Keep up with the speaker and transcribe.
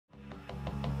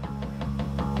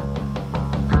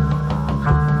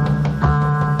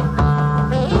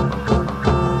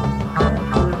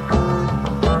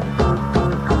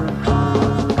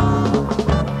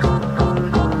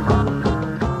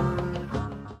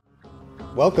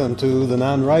Welcome to The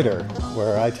Non-Writer,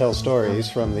 where I tell stories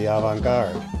from the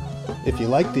avant-garde. If you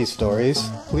like these stories,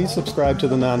 please subscribe to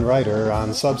The Non-Writer on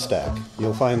Substack.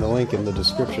 You'll find the link in the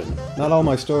description. Not all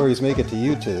my stories make it to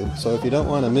YouTube, so if you don't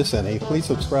want to miss any, please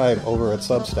subscribe over at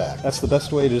Substack. That's the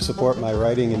best way to support my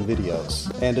writing and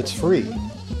videos. And it's free.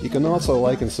 You can also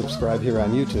like and subscribe here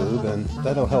on YouTube, and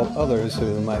that'll help others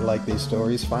who might like these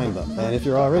stories find them. And if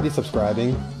you're already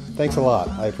subscribing, thanks a lot.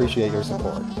 I appreciate your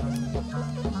support.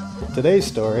 Today's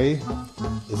story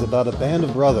is about a band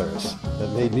of brothers that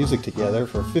made music together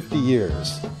for 50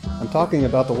 years. I'm talking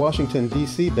about the Washington,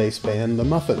 D.C. based band The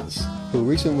Muffins, who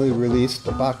recently released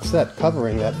a box set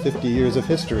covering that 50 years of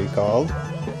history called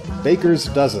Baker's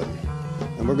Dozen.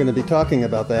 And we're going to be talking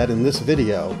about that in this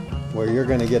video, where you're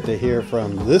going to get to hear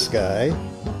from this guy.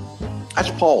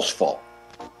 That's Paul's fault.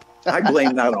 I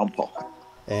blame that on Paul.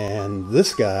 And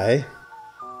this guy.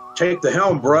 Take the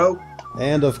helm, bro.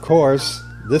 And of course,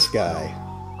 this guy.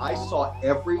 I saw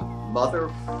every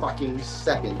motherfucking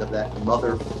second of that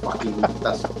motherfucking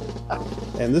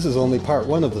festival. And this is only part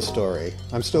one of the story.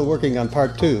 I'm still working on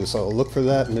part two, so look for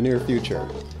that in the near future.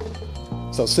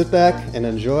 So sit back and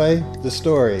enjoy the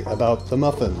story about the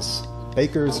Muffins,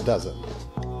 Baker's Dozen.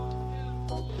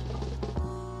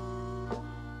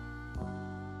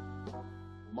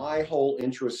 My whole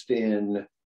interest in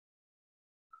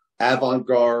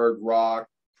avant-garde, rock,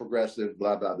 progressive,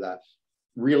 blah, blah, blah,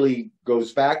 really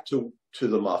goes back to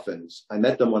the Muffins. I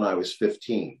met them when I was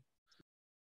 15.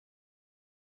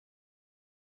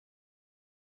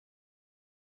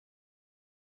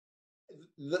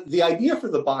 The idea for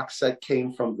the box set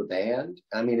came from the band.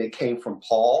 I mean, it came from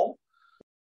Paul.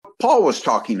 Paul was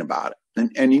talking about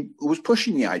it, and he was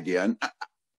pushing the idea. And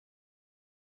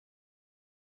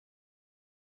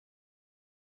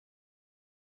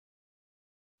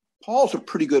Paul's a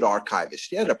pretty good archivist.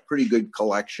 He had a pretty good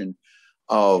collection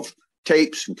of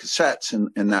tapes and cassettes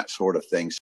and that sort of thing.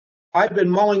 I've been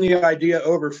mulling the idea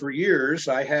over for years.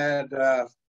 I had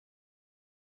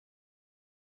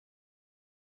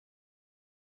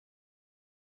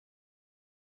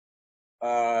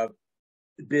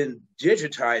been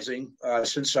digitizing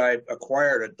since I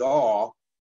acquired a DAW.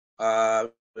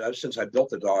 Since I built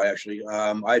the DAW, actually,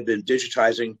 I've been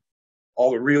digitizing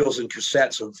all the reels and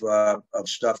cassettes of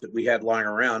stuff that we had lying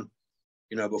around,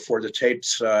 before the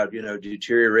tapes,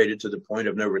 deteriorated to the point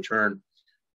of no return,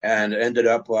 and ended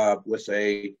up with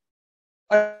a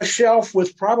shelf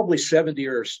with probably 70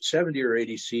 or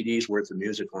 80 CDs worth of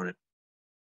music on it.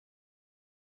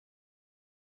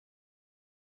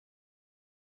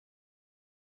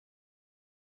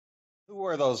 Who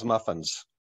were those Muffins?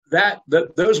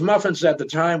 Those Muffins at the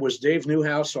time was Dave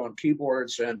Newhouse on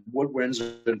keyboards and woodwinds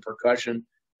and percussion,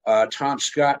 Tom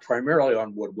Scott primarily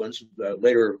on woodwinds,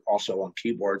 later also on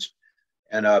keyboards,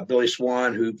 and Billy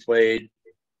Swan, who played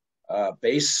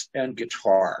bass and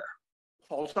guitar.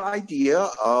 Paul's idea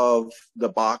of the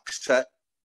box set,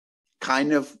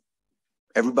 kind of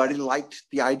everybody liked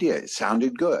the idea. It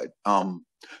sounded good.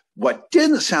 What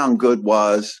didn't sound good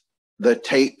was the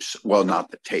tapes, well, not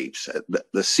the tapes, the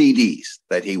CDs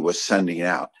that he was sending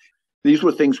out. These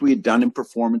were things we had done in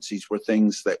performance. These were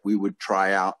things that we would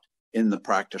try out in the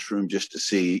practice room just to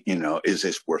see, is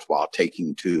this worthwhile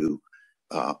taking to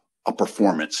a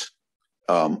performance,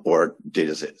 or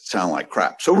does it sound like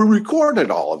crap? So we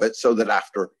recorded all of it so that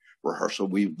after rehearsal,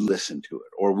 we would listen to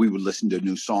it, or we would listen to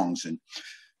new songs and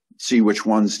see which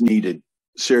ones needed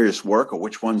serious work or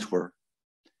which ones were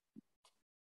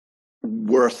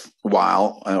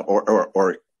worthwhile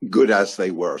or good as they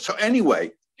were. So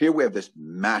anyway, here we have this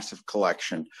massive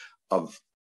collection of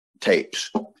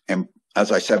tapes. And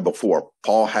as I said before,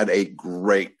 Paul had a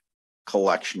great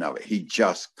collection of it. He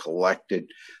just collected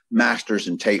masters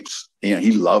and tapes.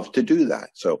 He loved to do that.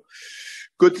 So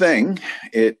good thing.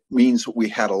 It means we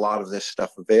had a lot of this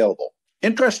stuff available.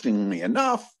 Interestingly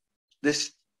enough,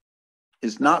 this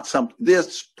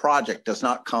project does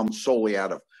not come solely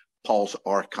out of Paul's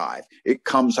archive. It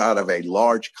comes out of a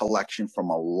large collection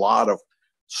from a lot of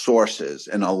sources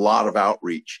and a lot of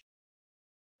outreach.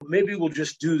 Maybe we'll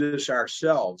just do this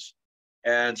ourselves.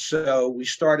 And so we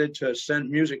started to send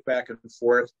music back and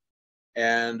forth,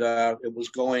 and it was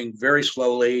going very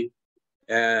slowly.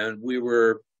 And we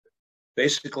were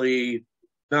basically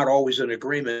not always in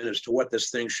agreement as to what this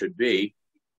thing should be.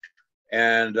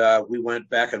 And we went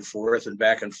back and forth and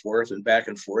back and forth and back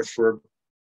and forth for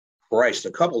Christ,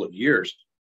 a couple of years,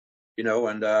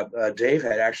 and Dave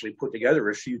had actually put together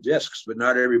a few discs, but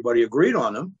not everybody agreed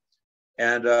on them.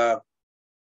 And I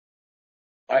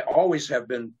always have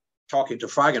been talking to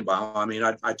Feigenbaum. I mean,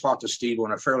 I talk to Steve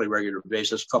on a fairly regular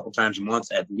basis, a couple times a month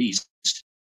at least.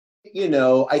 You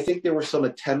know, I think there were some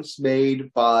attempts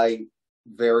made by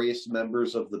various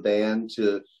members of the band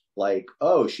to like,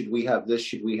 oh, should we have this?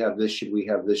 Should we have this? Should we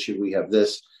have this? Should we have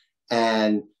this?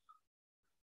 And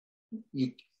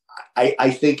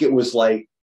I think it was like,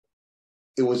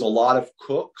 it was a lot of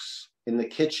cooks in the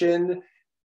kitchen,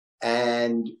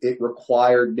 and it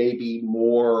required maybe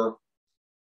more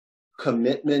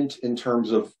commitment in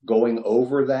terms of going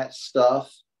over that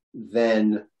stuff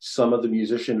than some of the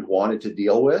musicians wanted to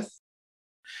deal with.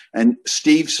 And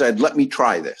Steve said, let me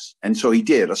try this. And so he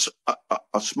did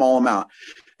a small amount.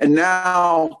 And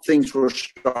now things were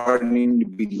starting to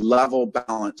be level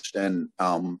balanced, and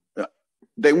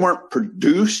they weren't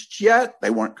produced yet. They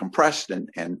weren't compressed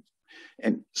and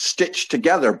stitched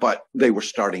together, but they were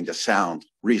starting to sound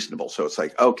reasonable. So it's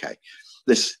like, okay,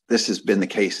 this has been the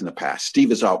case in the past.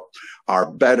 Steve is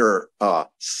our better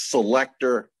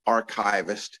selector,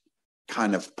 archivist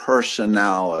kind of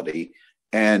personality.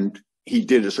 And he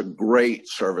did us a great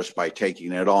service by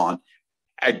taking it on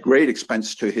at great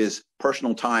expense to his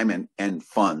personal time and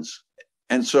funds.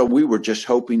 And so we were just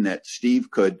hoping that Steve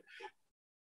could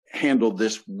handle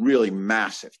this really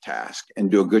massive task and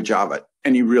do a good job at it.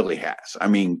 And he really has. I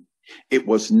mean, it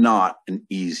was not an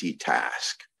easy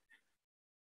task.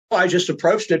 Well, I just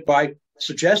approached it by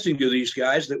suggesting to these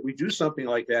guys that we do something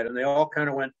like that. And they all kind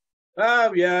of went,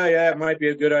 oh, yeah, it might be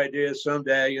a good idea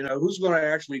someday. You know, who's going to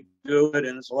actually do it?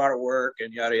 And it's a lot of work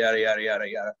and yada, yada, yada, yada,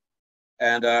 yada.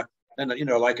 And you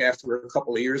know, like after a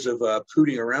couple of years of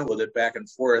pooting around with it back and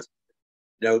forth,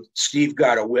 you know, Steve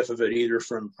got a whiff of it either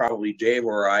from probably Dave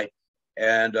or I.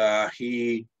 And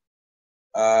he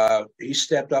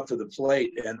stepped up to the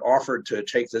plate and offered to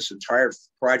take this entire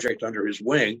project under his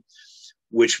wing,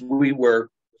 which we were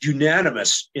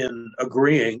unanimous in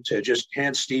agreeing to just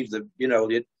hand Steve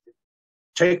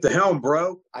take the helm,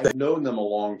 bro. I've known them a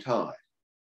long time,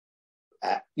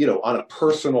 you know, on a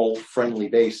personal, friendly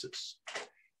basis.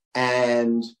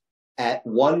 And at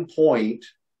one point,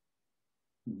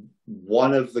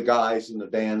 one of the guys in the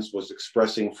bands was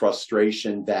expressing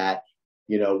frustration that,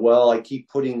 you know, well, I keep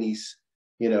putting these,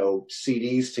 you know,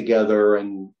 CDs together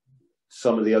and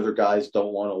some of the other guys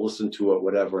don't want to listen to it,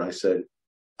 whatever. And I said,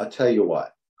 I'll tell you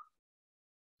what,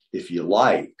 if you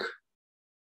like,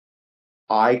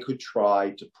 I could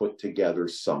try to put together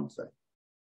something.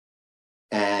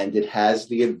 And it has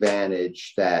the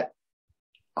advantage that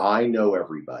I know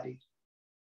everybody.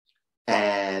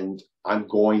 And I'm not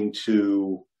going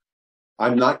to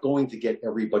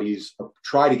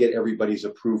try to get everybody's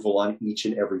approval on each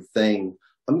and everything.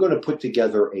 I'm going to put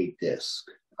together a disc.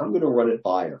 I'm going to run it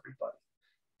by everybody.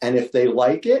 And if they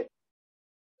like it,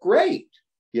 great,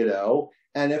 you know.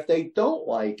 And if they don't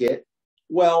like it,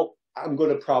 well, I'm going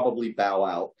to probably bow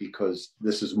out because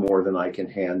this is more than I can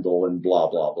handle and blah,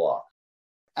 blah, blah.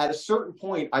 At a certain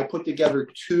point, I put together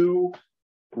 2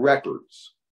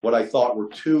 records, what I thought were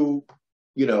 2,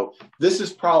 you know, this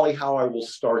is probably how I will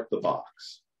start the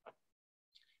box.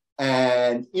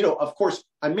 And, you know, of course,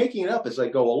 I'm making it up as I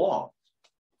go along.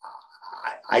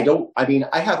 I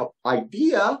have an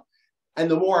idea,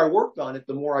 and the more I worked on it,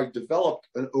 the more I developed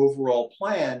an overall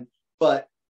plan. But,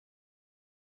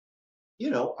 you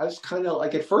know, I was kind of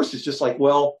like, at first, it's just like,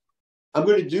 well, I'm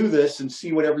going to do this and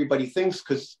see what everybody thinks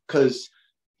because,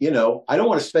 you know, I don't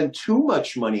want to spend too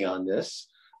much money on this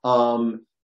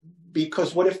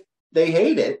because what if they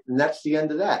hate it? And that's the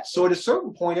end of that. So at a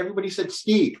certain point, everybody said,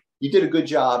 Steve, you did a good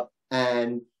job.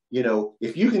 And, you know,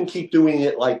 if you can keep doing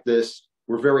it like this,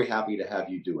 we're very happy to have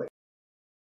you do it.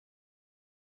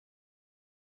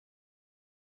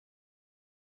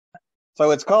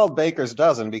 So it's called Baker's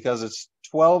Dozen because it's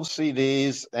 12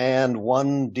 CDs and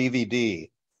 1 DVD.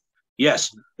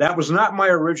 Yes, that was not my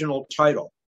original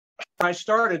title. When I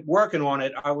started working on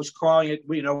it, I was calling it,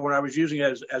 you know, when I was using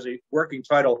it as a working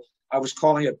title, I was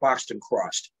calling it Boxed and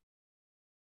Crossed.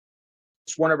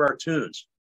 It's one of our tunes.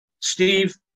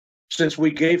 Steve, since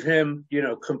we gave him, you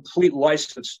know, complete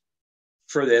license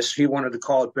for this, he wanted to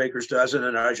call it Baker's Dozen,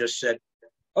 and I just said,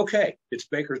 okay, it's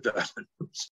Baker's Dozen.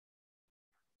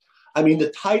 I mean, the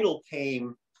title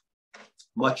came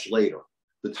much later.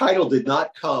 The title did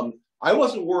not come. I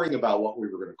wasn't worrying about what we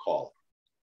were going to call it.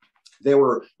 There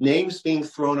were names being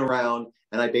thrown around,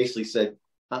 and I basically said,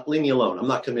 leave me alone. I'm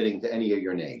not committing to any of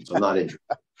your names. I'm not interested.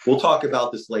 We'll talk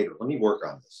about this later. Let me work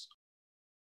on this.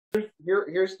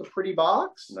 Here's the pretty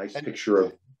box. Nice picture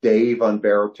of Dave on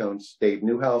baritone, Dave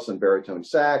Newhouse on baritone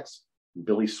sax,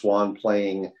 Billy Swan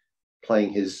playing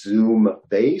his Zoom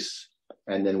bass.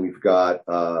 And then we've got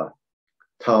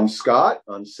Tom Scott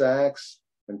on sax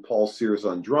and Paul Sears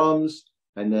on drums.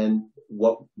 And then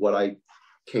what I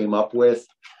came up with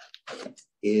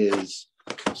is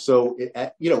So,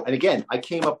 and again, I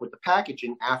came up with the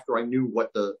packaging after I knew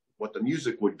what the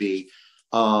music would be.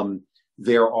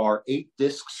 There are 8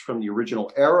 discs from the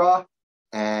original era,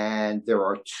 and there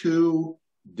are 2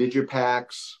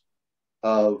 digipacks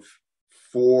of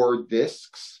 4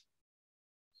 discs.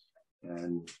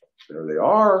 And there they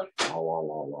are.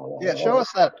 Yeah, show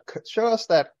us that. Show us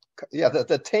that. Yeah,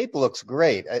 the tape looks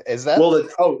great. Is that?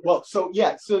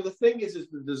 So the thing is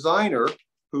the designer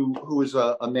who is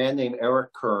a man named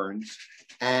Eric Kearns,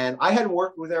 and I hadn't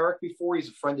worked with Eric before. He's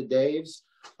a friend of Dave's,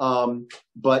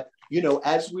 but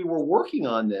as we were working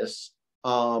on this,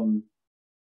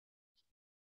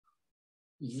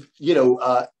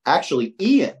 actually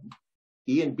Ian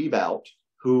Bebout,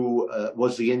 who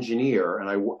was the engineer, and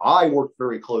I worked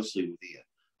very closely with Ian.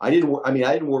 I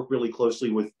didn't work really closely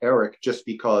with Eric just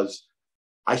because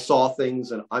I saw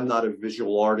things, and I'm not a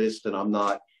visual artist, and I'm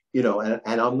not, and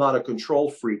I'm not a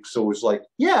control freak. So it was like,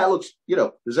 yeah, it looks,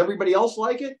 does everybody else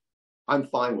like it? I'm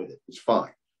fine with it. It's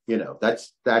fine.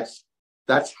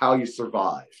 That's how you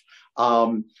survive.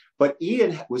 But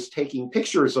Ian was taking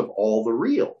pictures of all the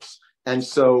reels. And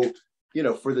so,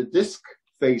 for the disc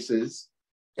faces,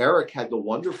 Eric had the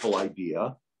wonderful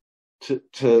idea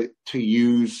to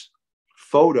use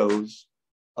photos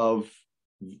of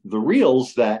the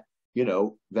reels that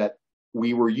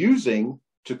we were using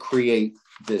to create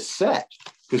this set,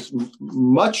 because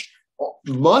much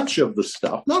of the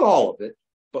stuff, not all of it,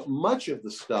 but much of the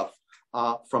stuff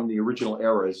from the original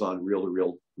era is on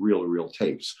reel-to-reel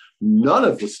tapes. None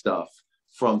of the stuff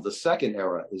from the second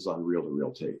era is on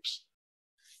reel-to-reel tapes.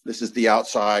 This is the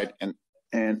outside,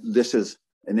 and this is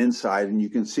an inside, and you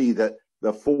can see that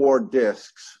the 4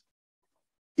 discs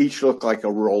each look like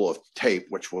a roll of tape,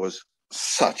 which was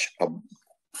such a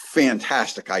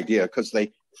fantastic idea because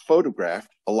they photographed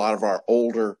a lot of our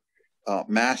older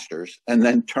masters and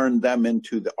then turned them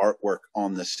into the artwork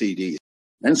on the CDs.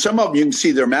 And some of them you can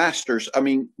see their masters. I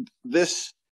mean,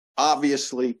 this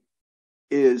obviously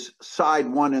is side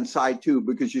 1 and side 2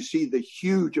 because you see the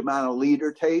huge amount of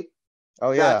leader tape.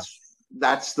 Oh, yeah.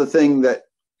 That's the thing that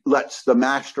lets the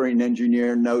mastering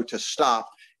engineer know to stop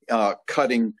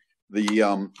cutting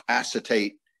the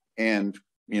acetate and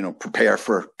prepare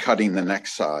for cutting the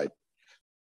next side.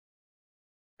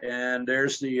 And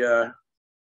there's the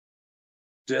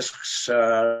discs.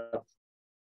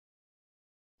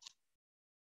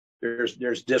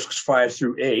 There's discs 5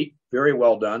 through 8. Very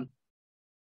well done.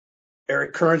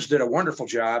 Eric Kearns did a wonderful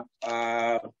job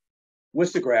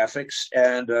with the graphics,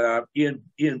 and Ian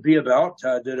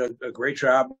Bebout did a great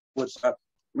job with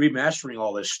remastering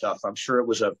all this stuff. I'm sure it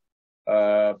was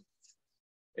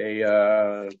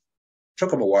took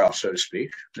them a while, so to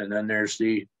speak. And then there's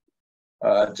the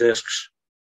discs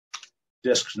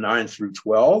 9 through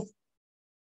 12.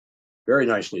 Very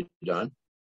nicely done.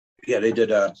 Yeah,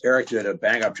 Eric did a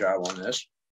bang up job on this.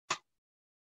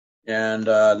 And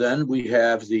then we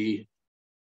have the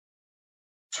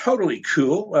totally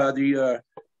cool, the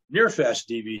Nearfest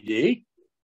DVD,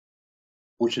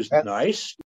 which is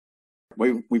nice.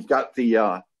 We've got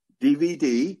the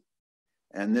DVD,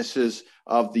 and this is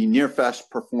of the Nearfest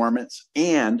performance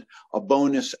and a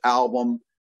bonus album,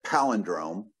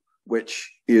 Palindrome,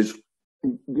 which is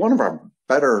one of our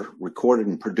better recorded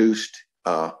and produced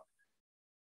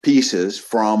pieces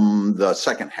from the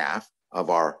second half of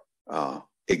our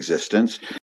existence.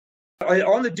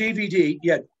 On the DVD,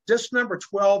 disc number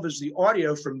 12 is the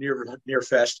audio from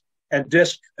Nearfest, and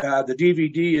the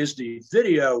DVD is the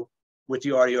video with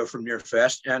the audio from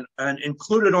Nearfest, and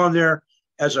included on there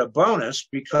as a bonus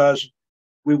because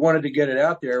we wanted to get it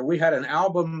out there. We had an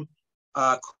album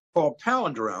called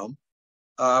Palindrome,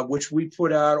 which we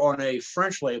put out on a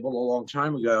French label a long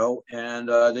time ago, and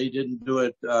they didn't do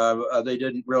it. They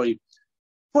didn't really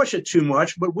push it too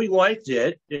much, but we liked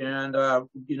it. And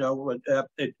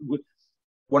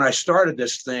when I started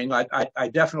this thing, I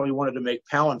definitely wanted to make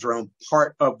Palindrome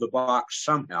part of the box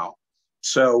somehow.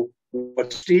 So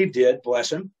what Steve did,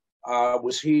 bless him,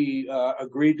 was he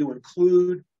agreed to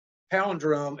include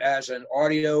Palindrome as an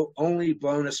audio-only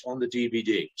bonus on the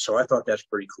DVD. So I thought that's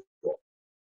pretty cool.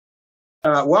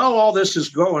 While all this is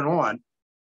going on,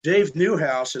 Dave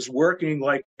Newhouse is working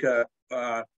like a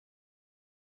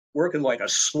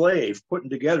slave, putting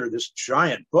together this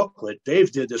giant booklet.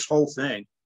 Dave did this whole thing.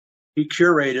 He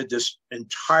curated this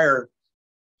entire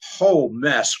whole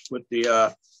mess with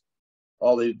the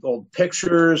all the old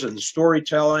pictures and the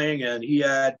storytelling, and he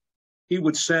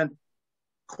would send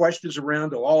questions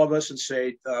around to all of us and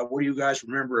say, what do you guys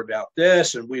remember about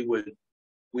this? And we would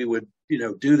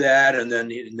do that, and then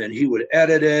he would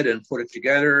edit it and put it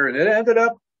together, and it ended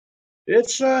up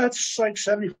it's like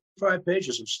 75 25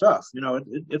 pages of stuff.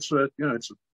 It's a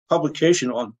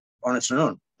publication on its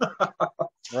own.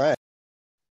 Right.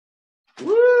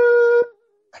 Woo!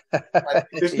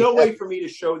 There's no way for me to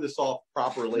show this off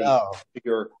properly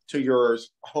to your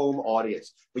home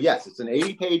audience. But yes, it's an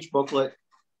 80-page booklet,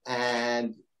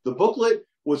 and the booklet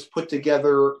was put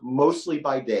together mostly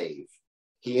by Dave.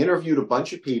 He interviewed a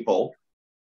bunch of people.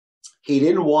 He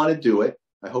didn't want to do it.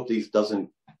 I hope he doesn't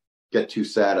get too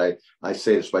sad. I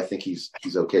say this, but I think he's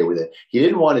okay with it. He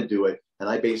didn't want to do it, and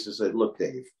I basically said, "Look,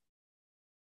 Dave,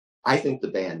 I think the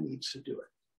band needs to do it.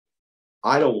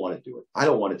 I don't want to do it. I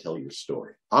don't want to tell your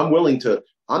story. I'm willing to.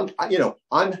 I'm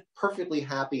perfectly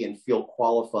happy and feel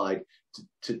qualified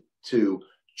to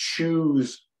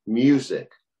choose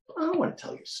music. I don't want to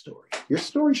tell your story. Your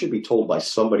story should be told by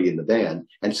somebody in the band.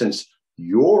 And since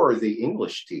you're the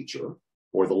English teacher,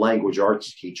 or the language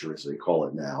arts teacher, as they call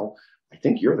it now, I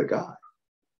think you're the guy."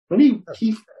 And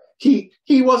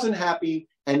he wasn't happy,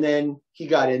 and then he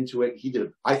got into it.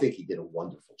 I think he did a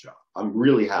wonderful job. I'm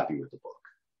really happy with the book.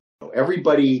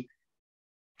 Everybody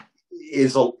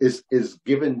is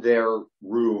given their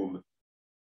room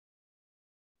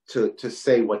to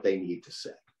say what they need to say.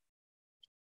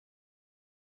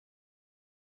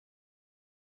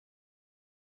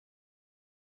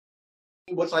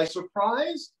 Was I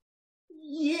surprised?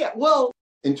 Yeah. Well,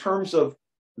 in terms of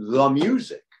the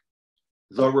music,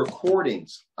 the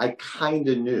recordings, I kind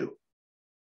of knew.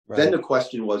 Right. Then the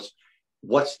question was,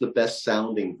 what's the best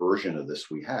sounding version of this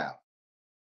we have?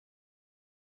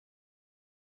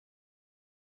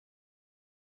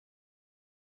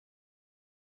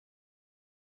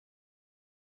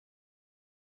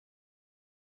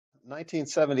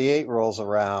 "1978 rolls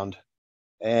around,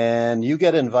 and you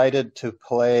get invited to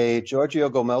play Giorgio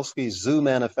Gomelsky's Zoo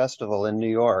Festival in New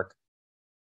York.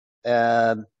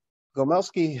 And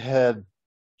Gomelsky had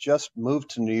just moved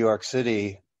to New York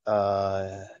City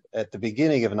at the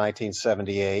beginning of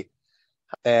 1978.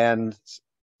 And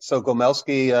so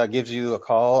Gomelsky gives you a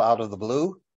call out of the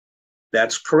blue?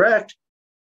 That's correct.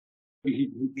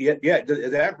 Yeah,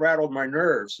 that rattled my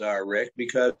nerves, Rick,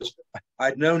 because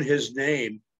I'd known his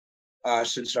name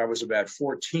since I was about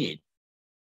 14.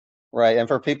 Right. And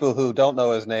for people who don't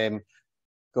know his name,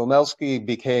 Gomelsky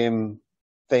became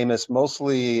famous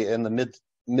mostly in the mid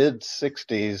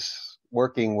 60s,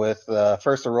 working with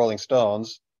first the Rolling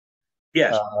Stones.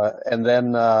 Yes. And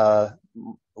then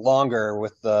longer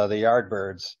with the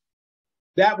Yardbirds.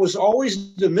 That was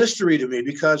always the mystery to me,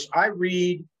 because I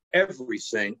read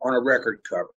everything on a record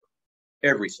cover,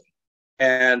 everything.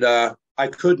 And I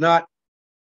could not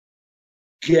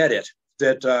get it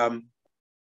that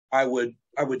I would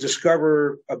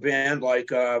discover a band like,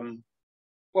 John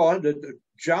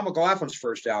McLaughlin's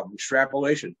first album,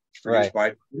 Extrapolation, produced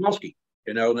by Gomelsky.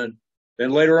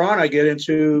 Then later on I get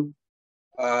into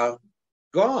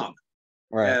Gong,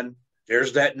 and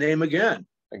there's that name again.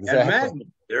 Exactly. And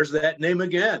Magnum, there's that name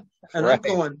again. And I'm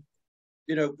going,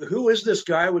 who is this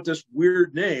guy with this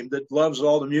weird name that loves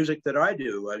all the music that I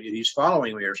do? He's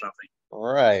following me or something.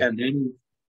 Right. And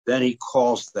then he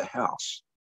calls the house.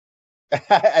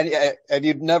 and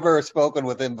you'd never spoken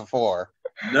with him before.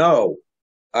 No.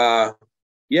 I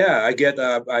get,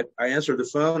 I answer the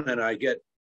phone and I get,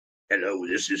 "Hello,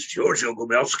 this is Giorgio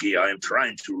Gomelsky. I am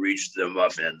trying to reach the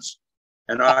Muffins."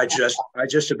 And I just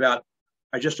about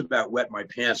wet my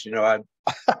pants.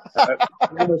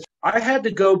 I had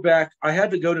to go back. I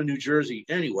had to go to New Jersey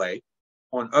anyway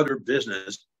on other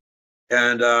business.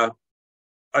 And I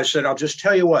said, "I'll just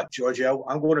tell you what, Giorgio,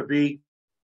 I'm going to be,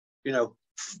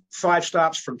 5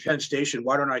 stops from Penn Station.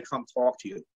 Why don't I come talk to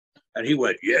you?" And he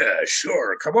went, "Yeah,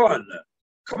 sure. Come on,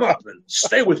 come up and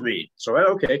stay with me." So,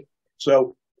 okay.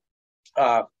 So,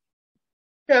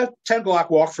 10-block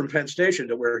walk from Penn Station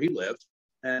to where he lived.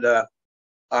 And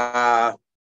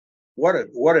what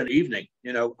an evening.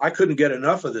 I couldn't get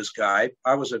enough of this guy.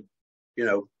 I was a,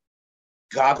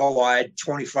 goggle-eyed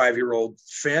 25-year-old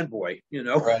fanboy,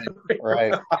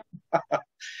 Right.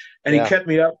 And he kept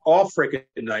me up all freaking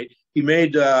night. He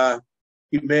made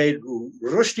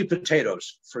roasty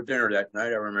potatoes for dinner that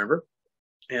night, I remember.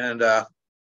 And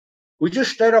we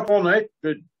just stayed up all night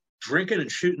drinking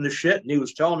and shooting the shit. And he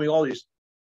was telling me all these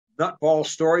nutball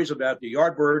stories about the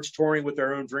Yardbirds touring with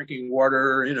their own drinking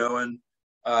water, and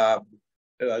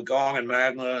Gong and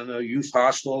Magna and the youth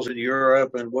hostels in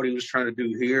Europe and what he was trying to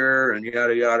do here and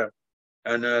yada, yada.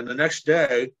 And then the next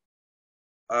day,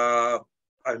 I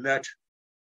met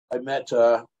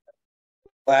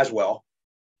Laswell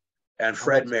and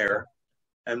Fred Mayer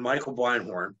and Michael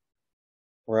Beinhorn,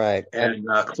 right, and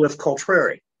Cliff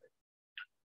Coltrane,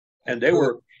 and they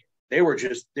were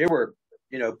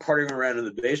partying around in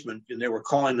the basement, and they were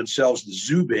calling themselves the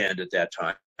Zoo Band at that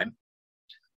time.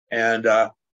 And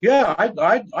yeah,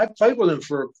 I played with him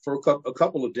for a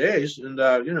couple of days, and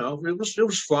it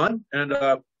was fun. And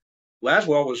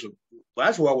Laswell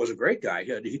was a great guy.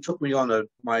 He took me on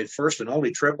my first and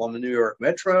only trip on the New York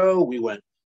Metro. We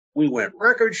went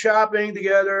record shopping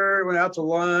together, went out to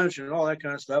lunch and all that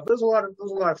kind of stuff. It was a lot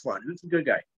of fun. He was a good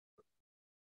guy.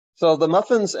 So the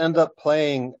Muffins end up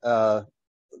playing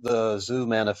the Zoo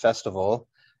Mana Festival,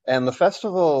 and the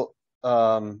festival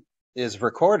is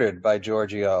recorded by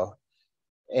Giorgio,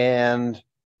 and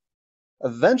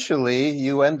eventually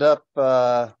you end up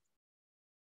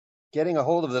getting a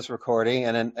hold of this recording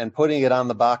and putting it on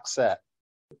the box set.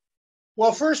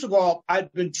 Well, first of all,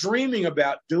 I'd been dreaming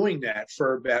about doing that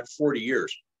for about 40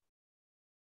 years.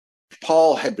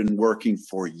 Paul had been working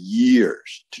for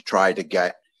years to try to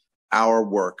get our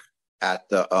work at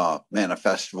the Mana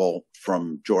Festival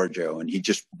from Giorgio, and he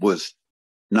just was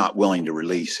not willing to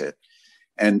release it.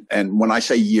 And when I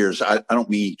say years, I don't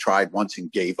mean he tried once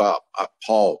and gave up.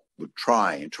 Paul would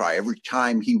try and try. Every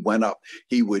time he went up,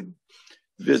 he would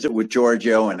visit with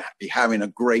Giorgio and be having a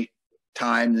great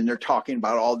time. And they're talking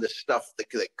about all this stuff that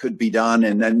could be done.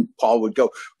 And then Paul would go,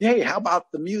 "Hey, how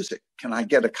about the music? Can I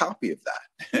get a copy of that?"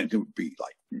 And it would be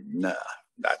like, "Nah,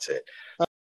 that's it."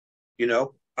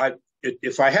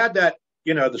 If I had that,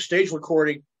 the stage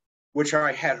recording, which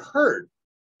I had heard,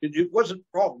 it wasn't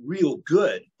all real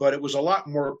good, but it was a lot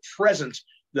more present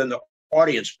than the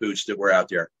audience booths that were out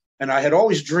there. And I had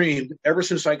always dreamed, ever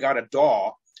since I got a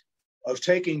DAW, of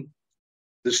taking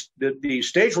the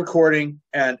stage recording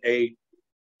and a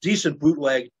decent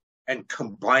bootleg and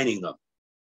combining them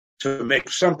to make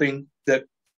something that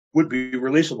would be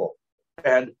releasable.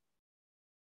 And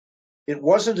it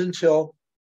wasn't until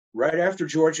right after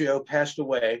Giorgio passed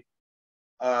away,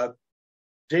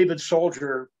 David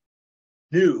Soldier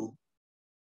knew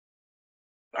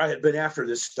I had been after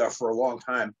this stuff for a long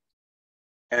time.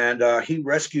 And he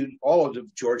rescued all of the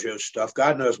Giorgio's stuff.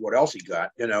 God knows what else he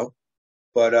got,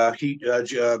 But he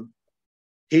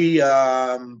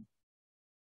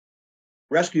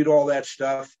rescued all that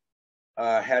stuff,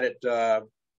 had the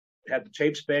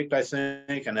tapes baked, I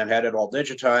think, and then had it all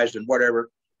digitized and whatever,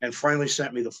 and finally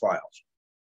sent me the files.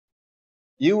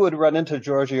 You would run into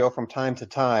Giorgio from time to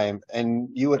time, and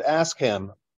you would ask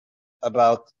him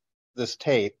about this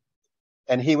tape,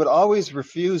 and he would always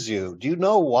refuse you. Do you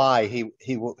know why he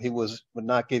would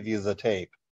not give you the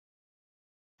tape?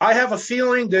 I have a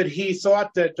feeling that he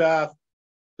thought that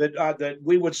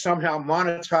we would somehow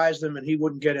monetize them and he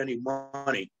wouldn't get any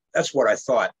money. That's what I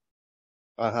thought.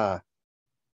 Uh-huh.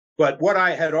 But what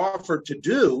I had offered to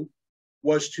do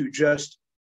was to just,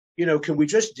 can we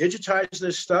just digitize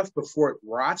this stuff before it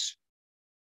rots?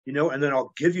 And then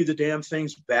I'll give you the damn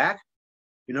things back,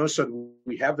 so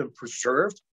we have them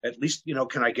preserved. At least,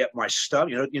 can I get my stuff?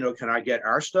 Can I get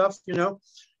our stuff?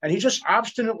 And he just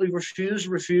obstinately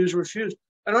refused.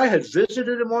 And I had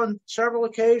visited him on several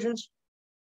occasions,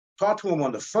 talked to him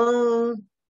on the phone,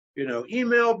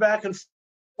 emailed back and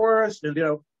forth,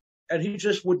 and he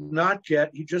just would not do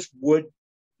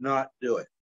it.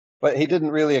 But he didn't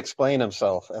really explain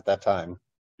himself at that time.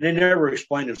 He never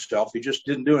explained himself. He just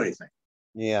didn't do anything.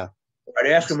 Yeah. I'd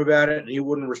ask him about it, and he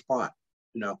wouldn't respond,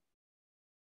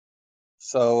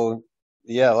 So,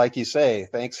 yeah, like you say,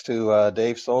 thanks to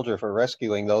Dave Soldier for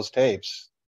rescuing those tapes.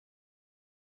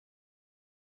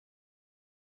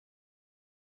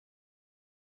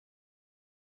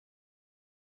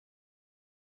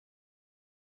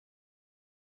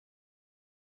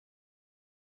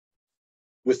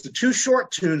 With the two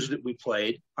short tunes that we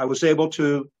played, I was able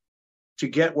to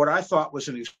get what I thought was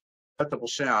an acceptable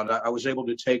sound. I was able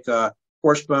to take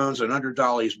Horsebones and Under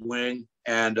Dolly's Wing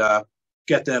and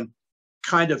get them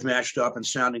kind of matched up and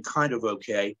sounding kind of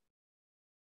okay.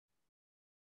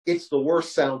 It's the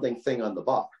worst sounding thing on the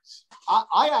box.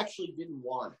 I actually didn't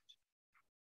want it.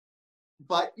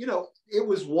 But, it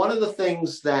was one of the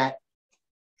things that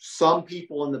some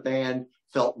people in the band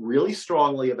felt really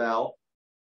strongly about.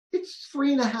 It's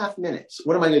 3.5 minutes.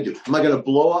 What am I going to do? Am I going to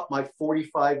blow up my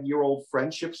 45-year-old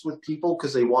friendships with people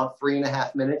because they want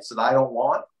 3.5 minutes that I don't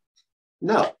want?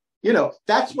 No.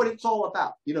 That's what it's all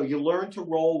about. You learn to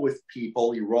roll with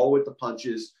people. You roll with the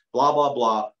punches, blah, blah,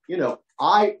 blah.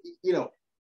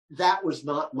 That was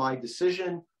not my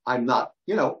decision. I'm not,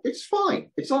 it's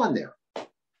fine. It's on there.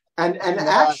 And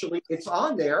actually, it's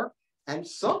on there. And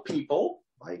some people,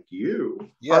 like you,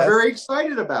 are very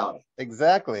excited about it.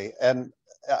 Exactly. And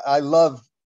I love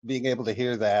being able to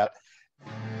hear that.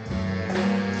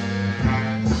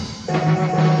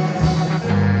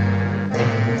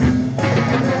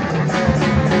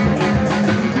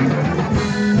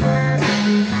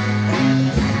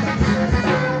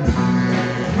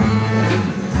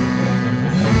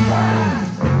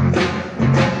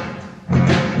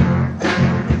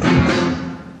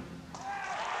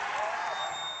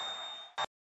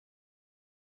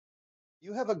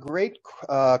 You have a great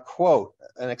quote,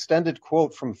 an extended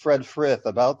quote from Fred Frith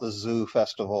about the Zoo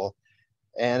Festival,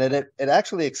 and it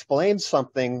actually explains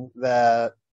something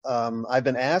that I've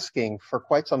been asking for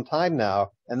quite some time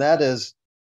now, and that is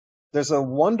there's a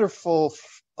wonderful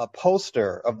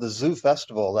poster of the Zoo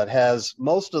Festival that has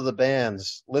most of the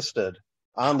bands listed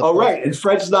on the Oh, poster. right. And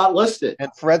Fred's not listed.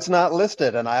 And Fred's not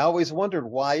listed, and I always wondered,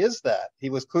 why is that? He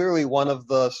was clearly one of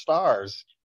the stars.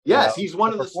 Yes, he's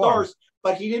one of the perform. stars,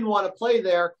 but he didn't want to play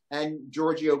there, and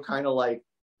Giorgio kind of like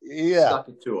Yeah. stuck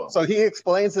it to him. So he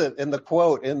explains it in the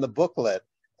quote in the booklet,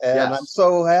 and Yes. I'm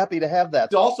so happy to have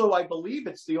that. Also, I believe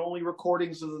it's the only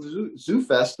recordings of the Zoo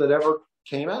Fest that ever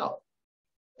came out.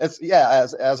 It's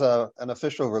as an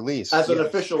official release. As an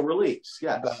official release,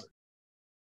 yes.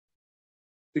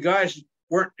 The guys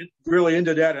weren't really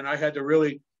into that, and I had to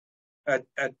really, I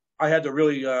had to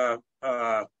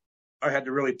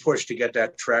really push to get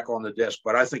that track on the disc.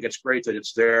 But I think it's great that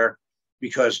it's there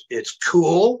because it's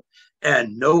cool,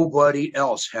 and nobody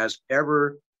else has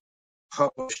ever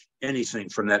published anything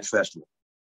from that festival.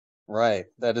 Right,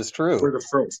 that is true. We're the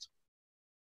first,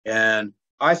 and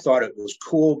I thought it was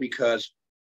cool because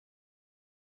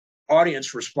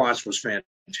audience response was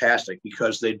fantastic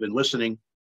because they had been listening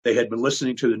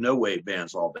to the no wave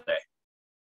bands all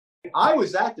day. I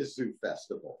was at the Zoo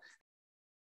Festival.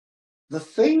 The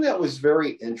thing that was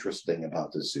very interesting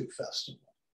about the Zoo Festival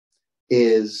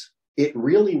is it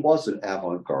really was an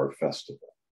avant-garde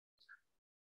festival.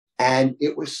 And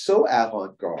it was so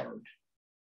avant-garde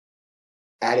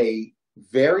at a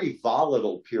very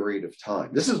volatile period of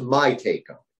time. This is my take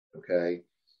on it, okay?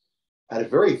 At a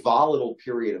very volatile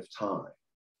period of time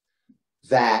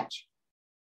that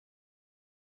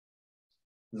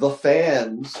the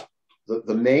fans,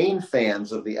 the main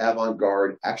fans of the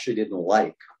avant-garde actually didn't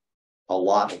like a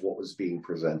lot of what was being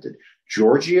presented.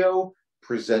 Giorgio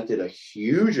presented a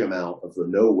huge amount of the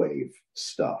no wave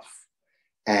stuff.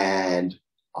 And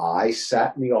I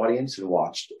sat in the audience and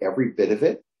watched every bit of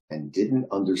it and didn't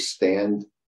understand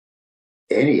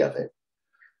any of it.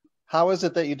 How is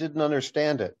it that you didn't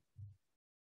understand it?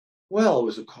 Well, it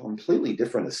was a completely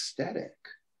different aesthetic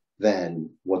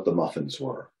than what the Muffins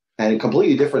were, and a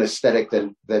completely different aesthetic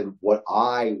than what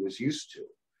I was used to.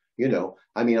 You know,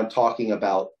 I mean, I'm talking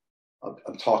about,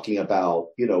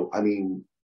 you know, I mean,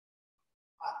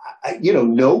 you know,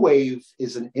 no wave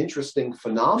is an interesting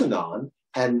phenomenon,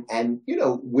 and you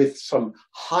know, with some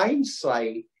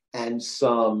hindsight and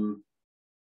some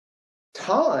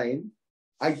time,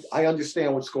 I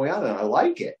understand what's going on and I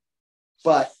like it.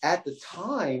 But at the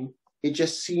time, it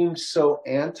just seemed so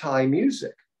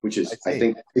anti-music, which is, I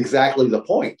think, exactly the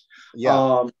point.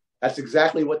 Yeah. That's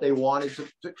exactly what they wanted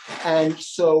to. And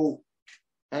so,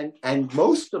 and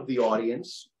most of the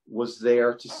audience was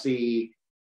there to see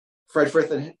Fred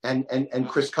Frith and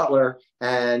Chris Cutler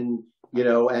and, you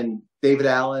know, and David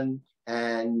Allen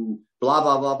and blah,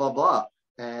 blah, blah, blah, blah.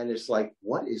 And it's like,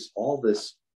 what is all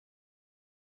this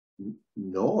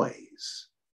noise?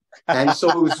 And so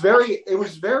it was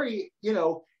very, you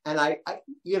know, and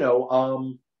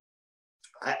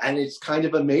and it's kind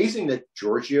of amazing that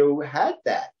Giorgio had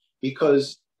that,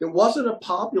 because it wasn't a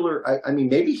popular, I mean,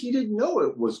 maybe he didn't know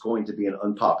it was going to be an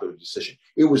unpopular decision.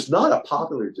 It was not a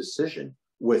popular decision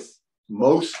with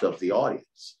most of the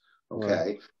audience. Okay.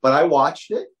 Right. But I watched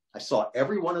it. I saw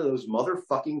every one of those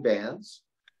motherfucking bands,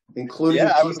 including.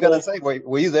 Yeah, I was going to say,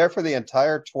 were you there for the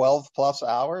entire 12 plus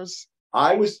hours?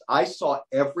 I saw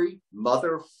every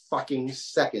motherfucking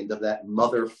second of that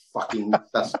motherfucking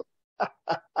festival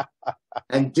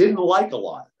and didn't like a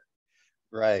lot of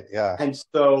it. Right, yeah.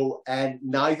 And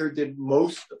neither did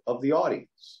most of the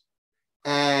audience.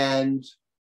 And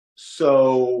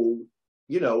so,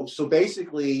 you know, so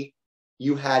basically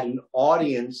you had an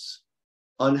audience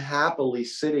unhappily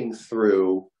sitting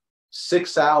through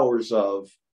 6 hours of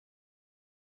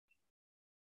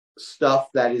stuff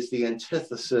that is the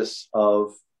antithesis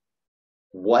of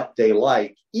what they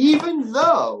like, even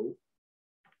though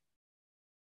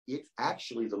it's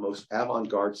actually the most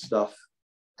avant-garde stuff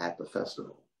at the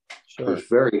festival. Sure.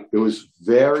 It was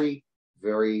very,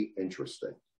 very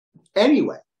interesting.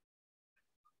 Anyway,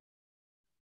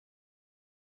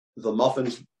 the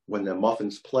Muffins, when the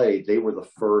Muffins played, they were the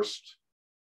first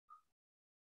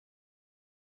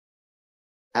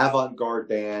avant-garde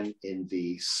band in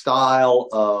the style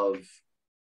of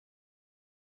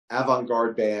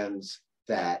avant-garde bands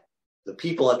that the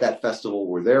people at that festival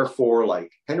were there for, like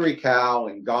Henry Cow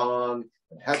and Gong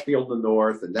and Hatfield in the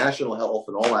North and National Health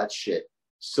and all that shit.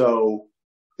 So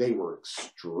they were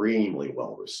extremely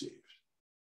well received.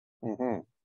 Mm-hmm.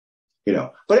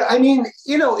 But I mean,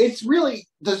 it's really,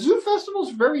 the Zoo Festival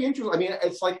is very interesting. I mean,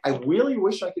 it's like, I really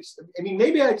wish I could, I mean,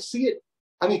 maybe I'd see it.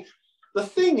 I mean, the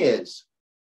thing is,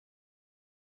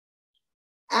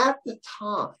 at the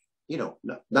time,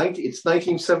 it's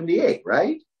 1978,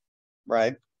 right?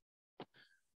 Right.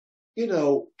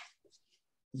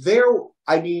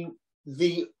 I mean,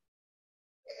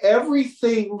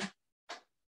 everything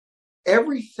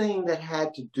that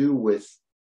had to do with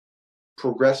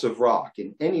progressive rock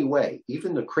in any way,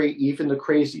 even the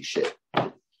crazy shit,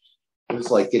 it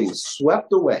was like getting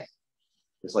swept away.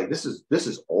 It's like, this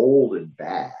is old and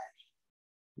bad,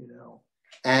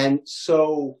 and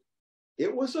so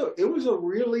it was a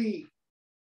really,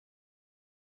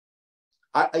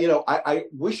 I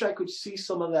wish I could see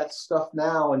some of that stuff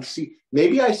now and see,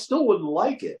 maybe I still wouldn't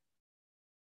like it,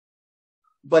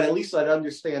 but at least I'd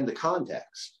understand the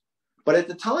context. But at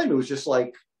the time, it was just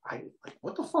like,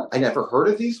 what the fuck? I never heard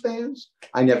of these bands.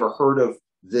 I never heard of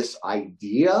this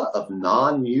idea of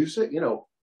non-music,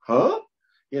 huh?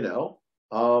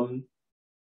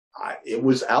 It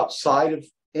was outside of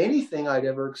anything I'd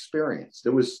ever experienced.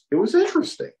 It was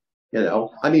interesting,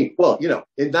 I mean, well,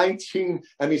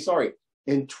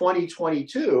 in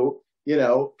 2022,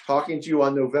 talking to you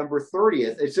on November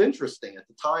 30th, it's interesting. At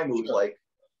the time, it was like,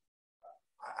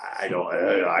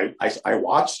 I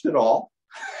watched it all.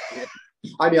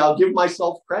 I mean, I'll give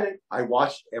myself credit. I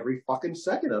watched every fucking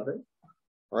second of it.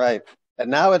 Right.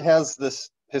 And now it has this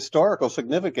historical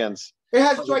significance. It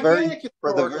has gigantic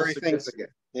historical significance.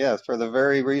 Yes, for the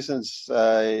very reasons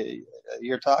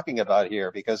you're talking about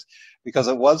here, because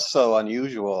it was so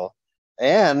unusual.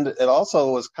 And it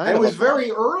also was it was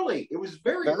very early. It was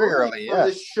very early for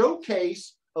this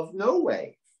showcase of no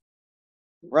wave.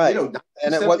 Right. And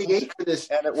it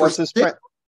was this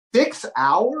 6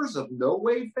 hours of no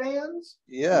wave bands?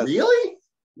 Yes. Really?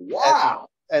 Wow.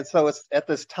 And so it's at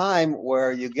this time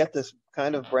where you get this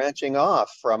kind of branching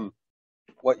off from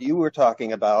what you were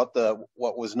talking about,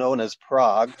 what was known as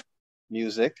prog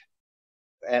music.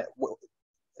 And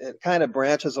it kind of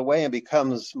branches away and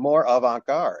becomes more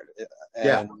avant-garde,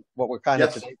 and what we're kind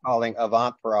of today calling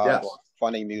avant-prog, or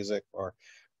funny music, or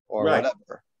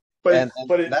whatever. But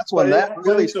that's when that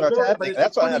really starts happening.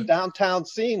 That's when a downtown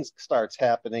scene starts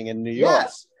happening in New York.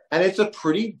 Yes, and it's a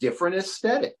pretty different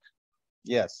aesthetic.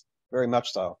 Yes, very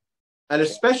much so. And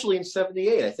especially in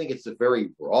 '78, I think it's a very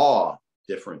raw,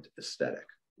 different aesthetic.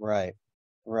 Right.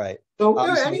 So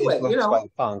anyway, by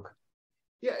punk.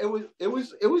 Yeah, it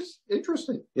was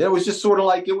interesting. Yeah, it was just sort of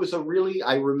like, it was a really,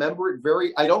 I remember it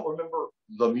very, I don't remember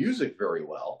the music very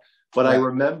well, but I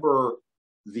remember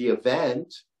the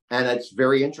event, and it's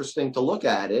very interesting to look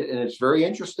at it. And it's very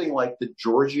interesting, like the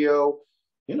Giorgio,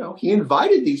 he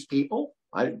invited these people.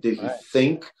 Did he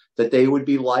think that they would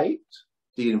be liked?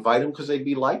 Did he invite them because they'd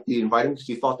be liked? Did he invite them because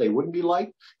he thought they wouldn't be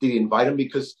liked? Did he invite them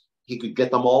because he could get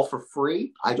them all for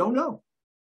free? I don't know.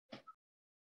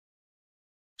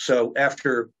 So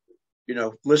after,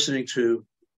 listening to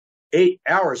 8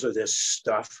 hours of this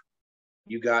stuff,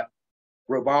 you got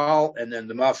Robal, and then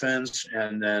the Muffins,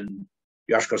 and then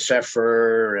Joschko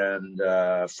Sefer, and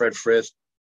Fred Frith,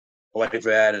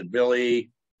 Olekvad, and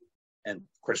Billy, and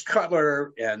Chris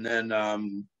Cutler, and then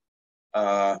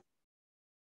the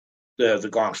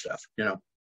Gong stuff,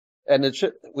 And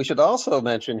we should also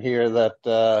mention here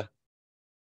that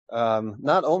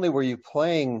not only were you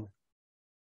playing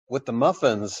with the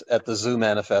Muffins at the Zoo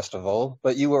Mana Festival,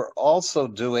 but you were also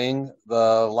doing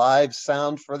the live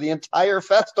sound for the entire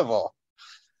festival.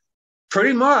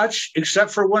 Pretty much,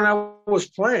 except for when I was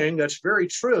playing. That's very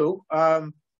true.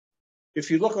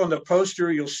 If you look on the poster,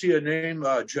 you'll see a name,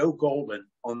 Joe Goldman,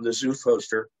 on the Zoo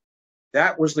poster.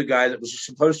 That was the guy that was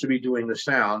supposed to be doing the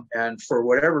sound, and for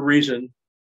whatever reason,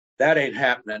 that ain't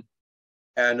happening.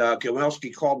 And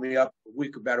Gawelski called me up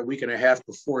about a week and a half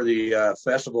before the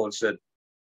festival and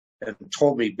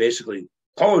told me basically,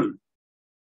 Paul,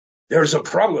 there's a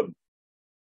problem,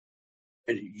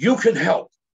 and you can help.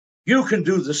 You can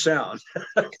do the sound.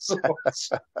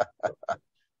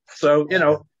 So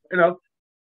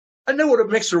I knew what a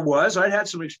mixer was. I'd had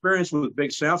some experience with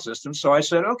big sound systems, so I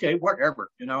said, okay,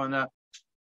 whatever. And a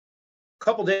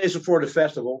couple days before the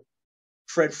festival,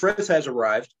 Fred Frith has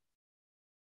arrived.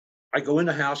 I go in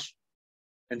the house,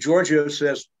 and Giorgio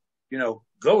says,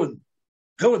 go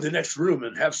in the next room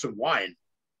and have some wine.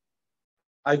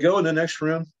 I go in the next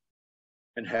room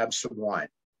and have some wine.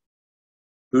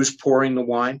 Who's pouring the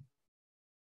wine?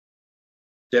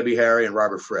 Debbie Harry and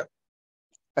Robert Fripp.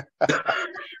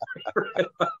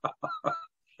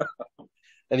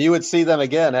 And you would see them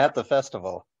again at the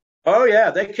festival. Oh, yeah.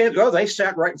 They can't go. They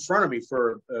sat right in front of me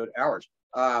for hours.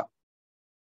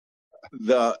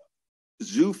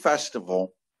 Zoo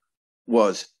Festival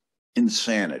was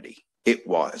insanity. It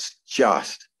was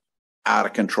just out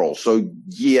of control. So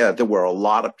yeah, there were a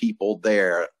lot of people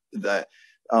there. That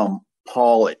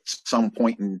Paul at some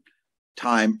point in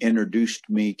time introduced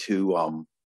me to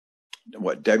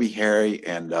Debbie Harry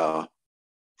and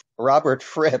Robert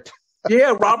Fripp.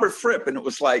 Yeah, Robert Fripp, and it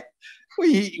was like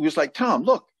he was like, Tom,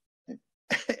 look,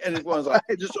 and it was like,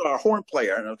 hey, this is our horn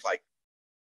player, and I was like,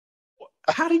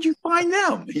 how did you find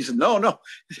them? He said, no,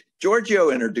 Giorgio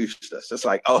introduced us. It's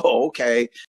like, oh, okay.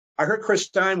 I heard Chris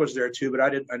Stein was there too, but I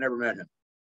never met him.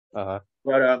 Uh-huh.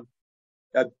 But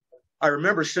I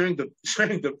remember saying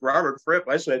to Robert Fripp,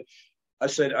 I said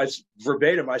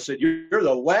verbatim, I said, you're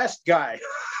the last guy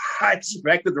I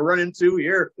expected to run into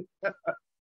here.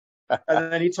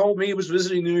 And then he told me he was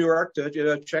visiting New York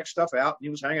to check stuff out. He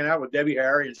was hanging out with Debbie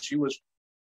Harry, and she was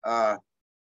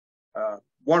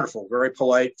wonderful, very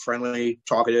polite, friendly,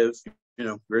 talkative,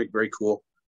 very, very cool.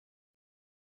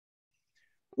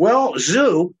 Well,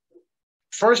 Zoo,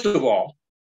 first of all,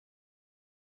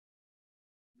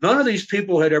 none of these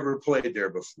people had ever played there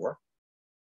before.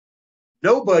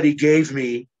 Nobody gave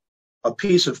me a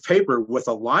piece of paper with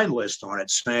a line list on it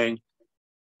saying,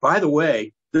 by the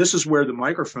way, this is where the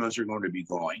microphones are going to be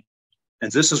going,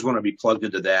 and this is going to be plugged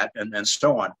into that, and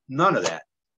so on. None of that.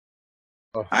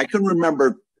 I can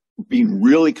remember being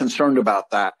really concerned about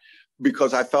that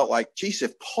because I felt like, geez,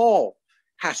 if Paul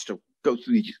has to go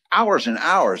through these hours and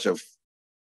hours of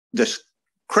this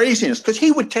craziness, because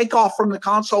he would take off from the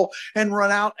console and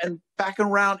run out and back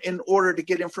around in order to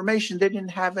get information. They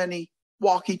didn't have any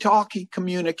walkie-talkie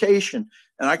communication.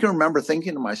 And I can remember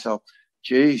thinking to myself,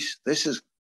 geez, this is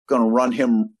going to run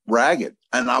him ragged.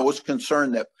 And I was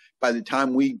concerned that by the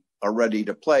time we are ready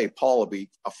to play, Paul will be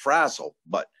a frazzle.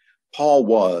 But Paul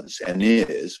was a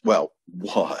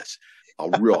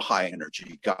real high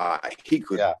energy guy. He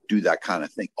could do that kind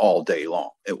of thing all day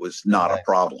long. It was not a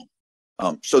problem.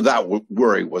 So that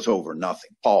worry was over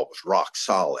nothing. Paul was rock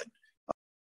solid.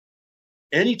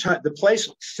 Anytime the place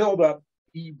filled up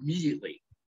immediately,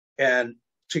 and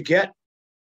to get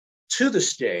to the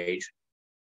stage,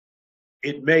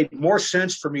 it made more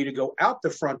sense for me to go out the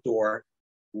front door,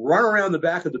 run around the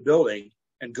back of the building,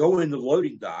 and go in the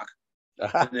loading dock,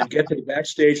 and then get to the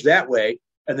backstage that way,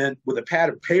 and then with a pad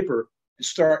of paper and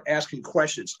start asking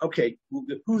questions. Okay,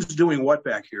 who's doing what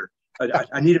back here?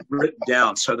 I need it written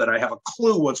down so that I have a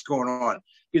clue what's going on.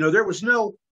 There was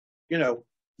no,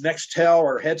 Nextel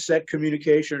or headset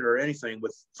communication or anything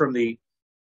from the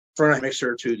front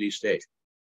mixer to the stage.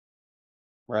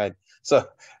 Right. So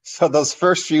those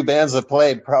first few bands that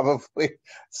played probably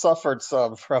suffered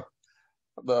some from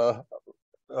the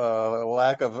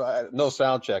lack of no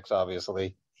sound checks,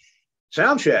 obviously.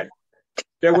 Sound check.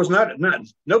 There was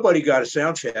nobody got a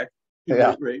sound check.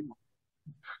 Yeah.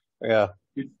 Yeah.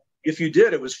 If you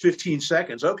did, it was 15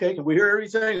 seconds. Okay, can we hear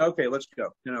everything? Okay, let's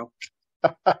go.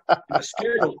 The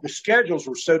schedules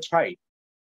were so tight.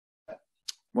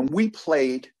 When we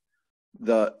played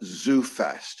the Zoo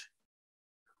Fest,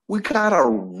 we got a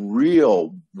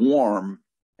real warm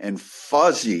and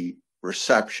fuzzy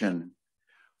reception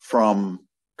from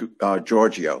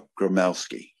Giorgio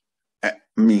Gromelski. I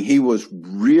mean,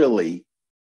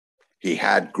 he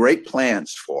had great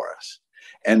plans for us,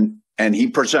 and he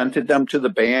presented them to the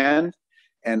band,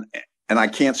 and I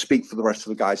can't speak for the rest of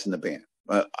the guys in the band.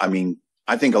 I mean,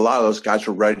 I think a lot of those guys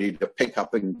were ready to pick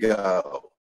up and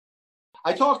go.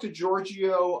 I talked to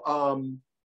Giorgio.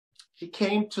 He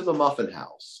came to the Muffin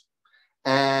House,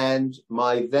 and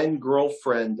my then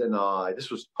girlfriend and I,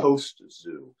 this was post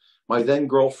Zoo, my then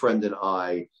girlfriend and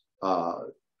I,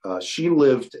 she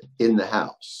lived in the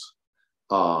house,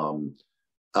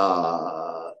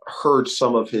 heard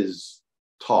some of his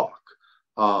talk.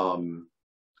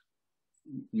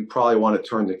 You probably want to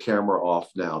turn the camera off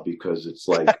now because it's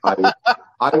like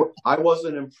I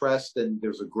wasn't impressed, and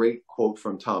there's a great quote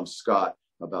from Tom Scott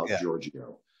about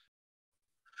Giorgio.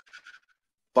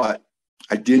 But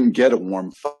I didn't get a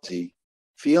warm, fuzzy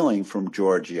feeling from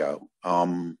Giorgio.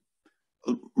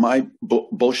 My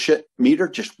bullshit meter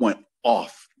just went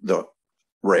off the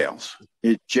rails.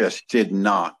 It just did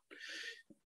not.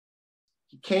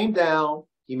 He came down.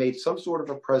 He made some sort of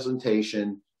a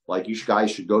presentation, like, you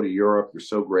guys should go to Europe. You're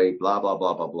so great, blah, blah,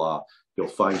 blah, blah, blah. You'll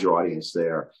find your audience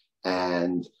there.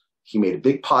 And he made a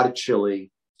big pot of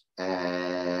chili,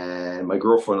 and my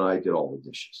girlfriend and I did all the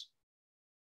dishes.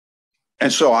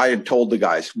 And so I had told the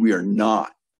guys, we are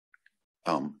not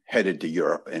headed to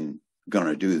Europe and going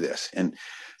to do this. And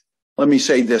let me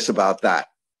say this about that.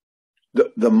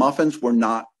 The Muffins were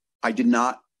not, I did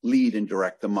not lead and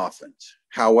direct the Muffins.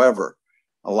 However,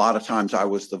 a lot of times I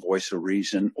was the voice of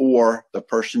reason or the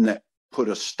person that put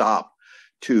a stop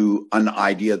to an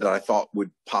idea that I thought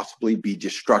would possibly be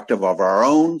destructive of our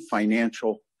own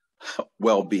financial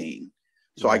well-being.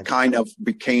 So I kind of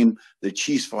became the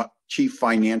chief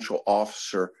financial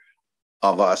officer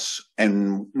of us.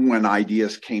 And when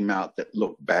ideas came out that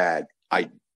looked bad, I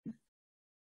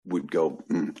would go,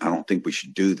 I don't think we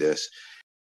should do this.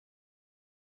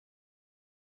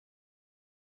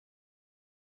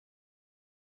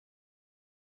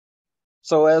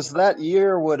 So as that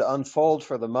year would unfold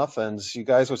for the Muffins, you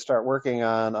guys would start working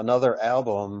on another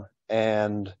album,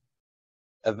 and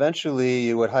eventually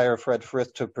you would hire Fred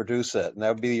Frith to produce it. And that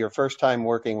would be your first time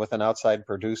working with an outside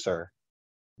producer.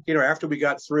 You know, after we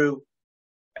got through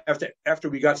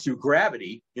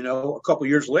Gravity, you know, a couple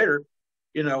years later,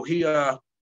 you know, he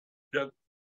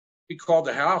called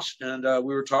the house, and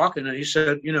we were talking, and he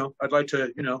said, you know, I'd like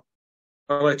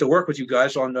to work with you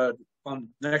guys on the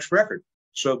next record.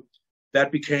 So that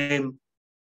became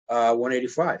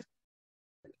 185.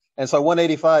 And so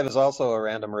 185 is also a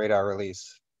Random Radar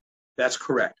release. That's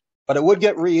correct. But it would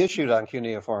get reissued on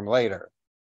Cuneiform later.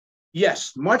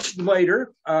 Yes, much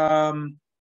later.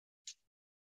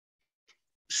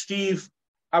 Steve,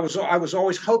 I was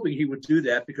always hoping he would do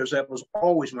that, because that was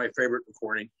always my favorite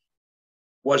recording.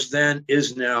 Was then,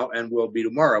 is now, and will be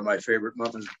tomorrow my favorite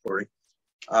Muffins recording.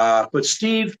 But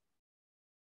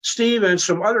Steve and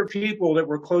some other people that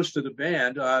were close to the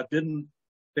band weren't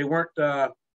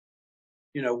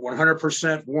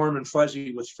 100% warm and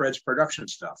fuzzy with Fred's production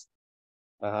stuff,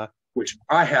 which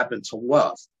I happen to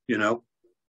love. You know,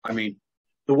 I mean,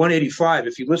 the 185.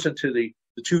 If you listen to the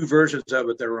two versions of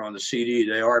it that are on the CD,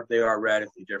 they are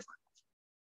radically different.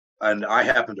 And I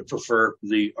happen to prefer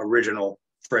the original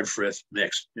Fred Frith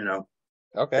mix. You know,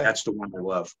 okay, that's the one I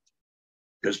love,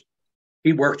 because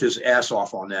he worked his ass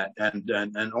off on that, and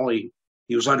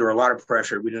he was under a lot of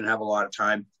pressure. We didn't have a lot of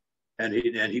time, and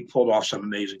he pulled off some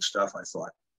amazing stuff, I thought.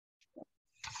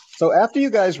 So after you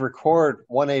guys record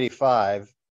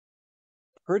 185,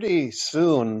 pretty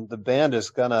soon the band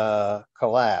is gonna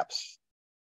collapse.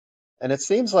 And it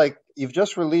seems like you've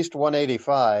just released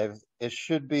 185. It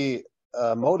should be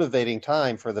a motivating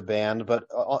time for the band, but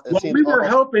we were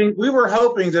hoping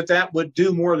that would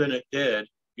do more than it did,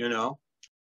 you know.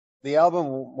 The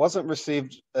album wasn't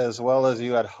received as well as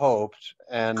you had hoped,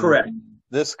 and correct.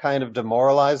 This kind of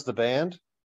demoralized the band?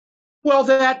 Well,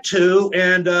 that too,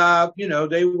 and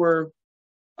they were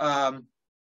Tom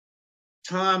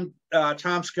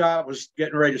Scott was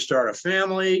getting ready to start a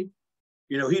family.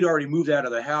 You know, he'd already moved out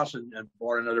of the house and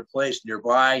bought another place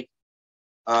nearby.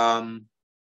 And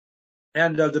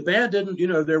the band didn't,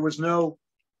 there was no,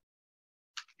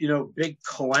 big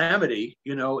calamity.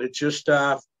 It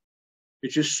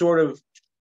just sort of,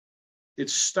 it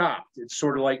stopped. It's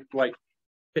sort of like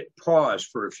hit pause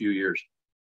for a few years.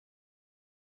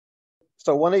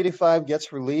 So 185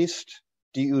 gets released.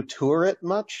 Do you tour it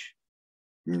much?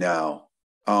 No.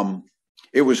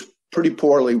 It was pretty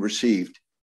poorly received.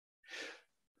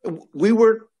 We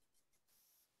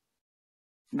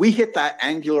hit that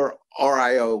angular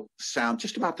RIO sound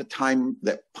just about the time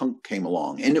that punk came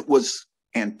along, and it was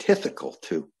antithetical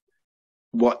to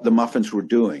what the Muffins were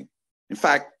doing. In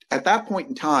fact, at that point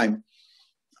in time,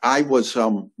 I was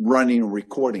running a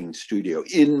recording studio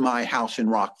in my house in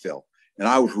Rockville, and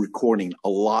I was recording a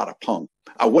lot of punk.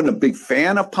 I wasn't a big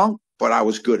fan of punk, but I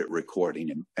was good at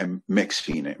recording and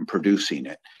mixing it and producing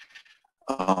it.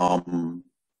 Because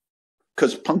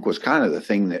punk was kind of the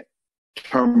thing that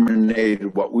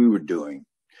terminated what we were doing.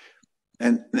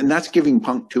 And that's giving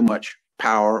punk too much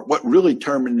power. What really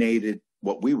terminated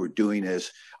what we were doing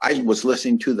is I was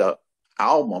listening to the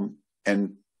album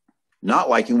and not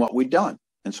liking what we'd done.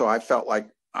 And so I felt like,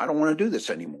 I don't want to do this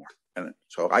anymore. And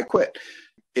so I quit.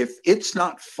 If it's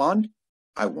not fun,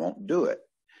 I won't do it.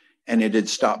 And it had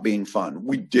stopped being fun.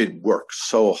 We did work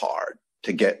so hard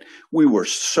we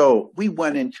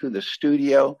went into the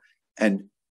studio and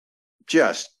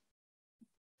just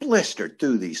blistered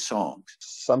through these songs.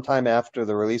 Sometime after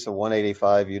the release of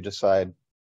 185, you decide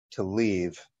to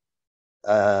leave.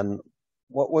 And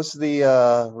what was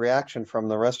the reaction from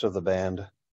the rest of the band?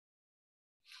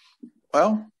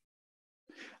 Well,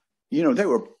 they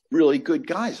were really good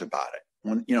guys about it.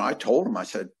 When, I told them, I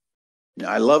said,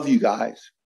 I love you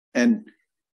guys. And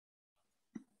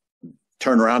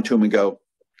turn around to them and go,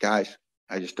 guys,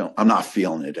 I'm not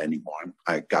feeling it anymore.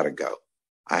 I got to go.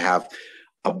 I have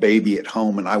a baby at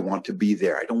home and I want to be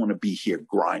there. I don't want to be here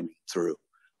grinding through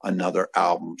another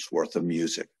album's worth of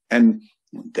music. And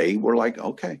they were like,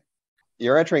 okay.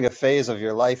 You're entering a phase of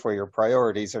your life where your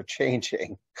priorities are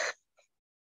changing.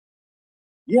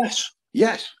 Yes.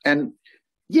 And,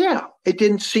 yeah,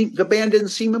 the band didn't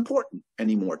seem important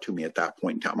anymore to me at that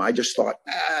point in time. I just thought,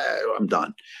 I'm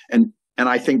done. And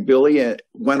I think Billy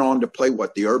went on to play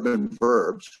the Urban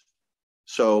Verbs.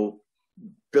 So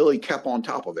Billy kept on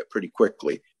top of it pretty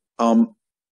quickly. I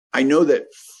know that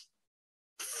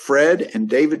Fred and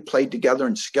David played together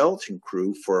in Skeleton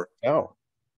Crew for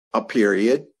a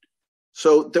period.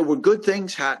 So there were good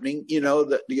things happening. You know,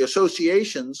 the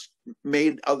associations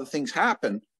made other things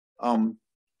happen.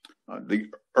 The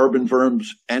Urban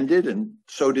Verbs ended, and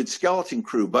so did Skeleton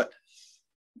Crew. But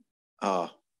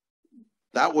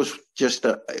that was just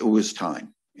it was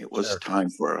time. It was time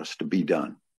for us to be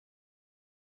done.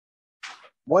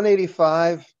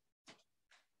 185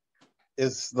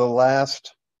 is the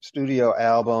last studio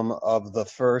album of the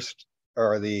first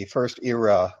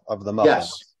era of the Muffins.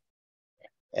 Yes.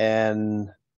 And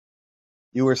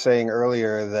you were saying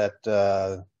earlier that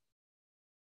the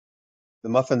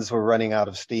Muffins were running out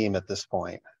of steam at this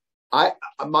point.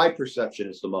 My perception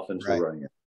is the Muffins were running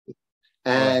out.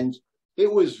 And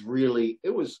it was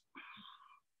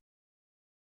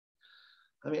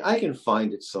I mean, I can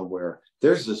find it somewhere.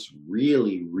 There's this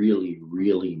really, really,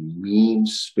 really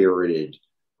mean-spirited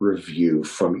review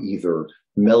from either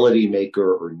Melody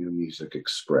Maker or New Music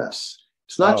Express.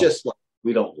 It's not just like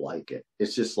we don't like it.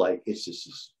 It's just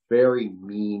this very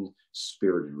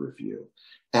mean-spirited review.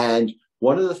 And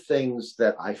one of the things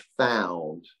that I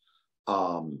found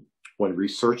when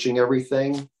researching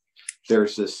everything,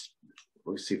 there's this,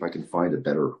 let me see if I can find a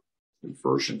better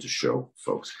version to show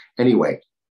folks. Anyway,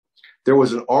 there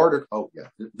was an article,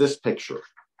 this picture,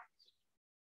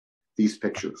 these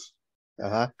pictures.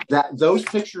 Those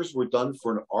pictures were done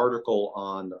for an article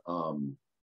on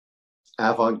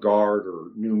avant-garde or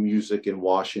new music in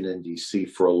Washington, D.C.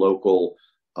 for a local,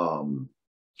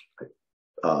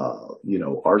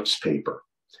 arts paper.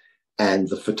 And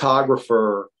the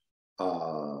photographer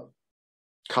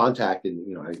contacted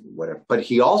me, whatever. But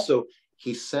he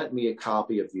sent me a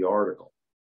copy of the article.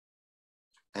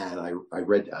 And I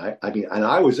read, and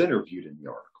I was interviewed in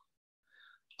the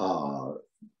article.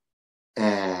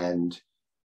 And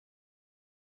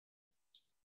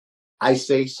I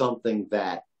say something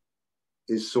that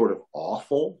is sort of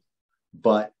awful,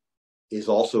 but is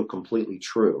also completely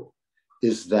true,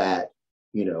 is that,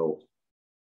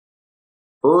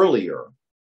 earlier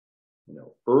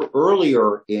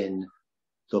in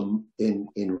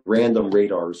Random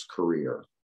Radar's career,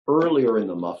 earlier in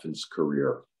the Muffins'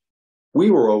 career, we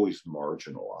were always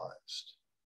marginalized.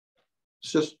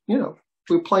 It's just,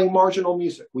 we're playing marginal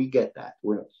music. We get that.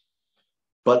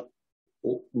 But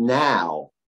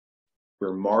now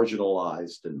we're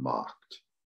marginalized and mocked.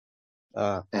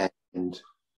 And,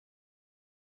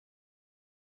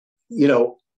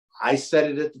 I said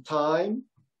it at the time.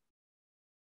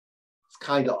 It's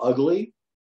kind of ugly.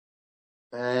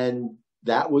 And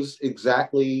that was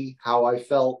exactly how I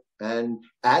felt. And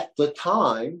at the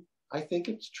time, I think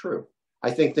it's true. I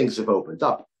think things have opened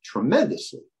up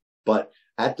tremendously. But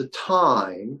at the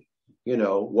time,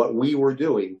 what we were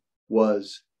doing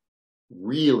was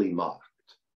really mocked.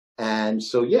 And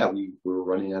so, we were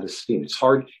running out of steam. It's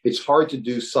hard to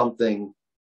do something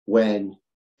when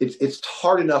it's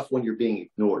hard enough when you're being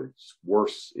ignored. It's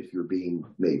worse if you're being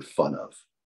made fun of.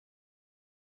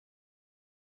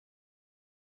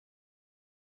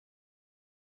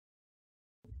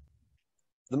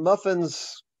 The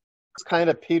Muffins kind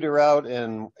of peter out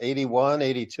in 81,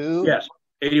 82? Yes,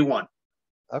 81.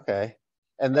 Okay.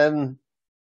 And then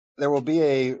there will be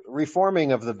a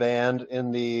reforming of the band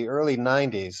in the early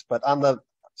 90s. But on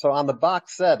the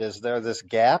box set, is there this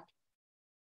gap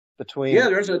between? Yeah,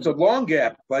 it's a long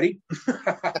gap, buddy.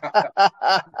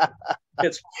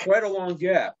 It's quite a long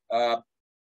gap.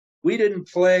 We didn't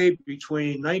play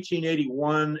between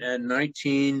 1981 and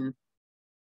 93.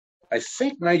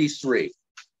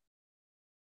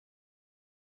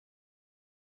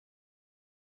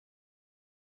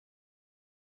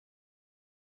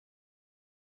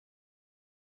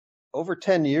 Over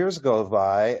 10 years go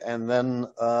by, and then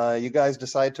you guys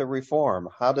decide to reform.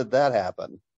 How did that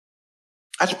happen?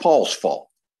 That's Paul's fault.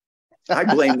 I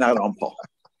blame that on Paul.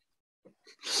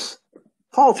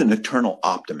 Paul's an eternal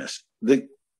optimist.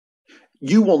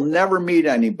 You will never meet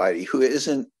anybody who is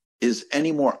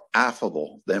any more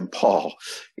affable than Paul.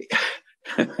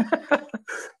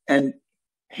 And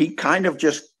he kind of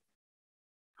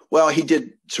he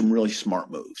did some really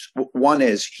smart moves. One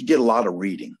is he did a lot of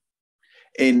reading.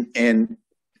 And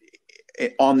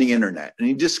on the internet, and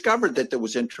he discovered that there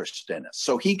was interest in us.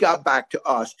 So he got back to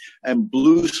us and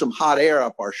blew some hot air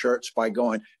up our shirts by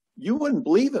going, you wouldn't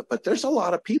believe it, but there's a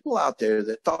lot of people out there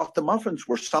that thought the Muffins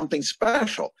were something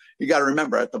special. You got to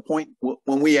remember, at the point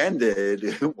when we ended,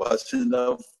 it wasn't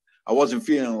I wasn't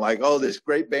feeling like, oh, this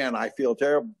great band, I feel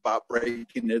terrible about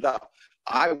breaking it up.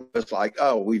 I was like,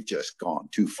 oh, we've just gone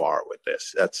too far with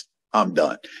this. I'm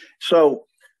done. So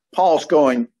Paul's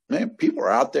going, man, people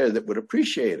are out there that would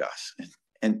appreciate us.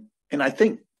 And I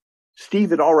think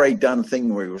Steve had already done a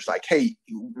thing where he was like, hey,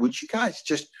 would you guys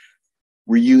just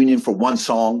reunion for one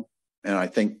song? And I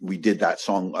think we did that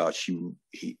song.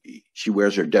 She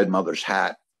wears her dead mother's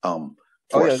hat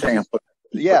for a sample.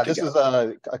 Yeah, this is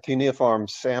a Cuneiform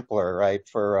sampler, right?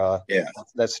 For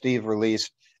that Steve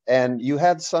released, and you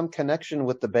had some connection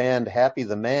with the band Happy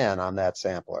the Man on that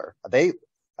sampler. I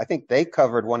think they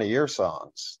covered one of your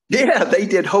songs. Yeah, they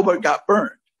did. Hobart Got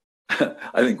Burned. I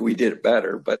think we did it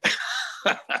better, but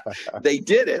they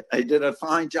did it. They did a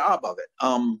fine job of it.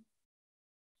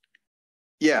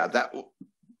 Yeah,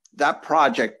 that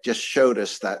project just showed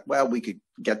us that, well, we could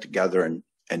get together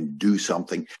and do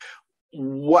something.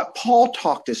 What Paul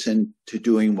talked us into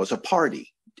doing was a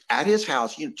party at his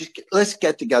house. Let's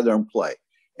get together and play.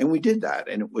 And we did that,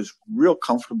 and it was real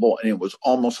comfortable, and it was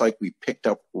almost like we picked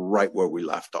up right where we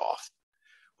left off,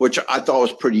 which I thought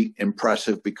was pretty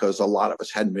impressive because a lot of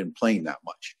us hadn't been playing that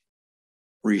much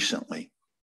recently.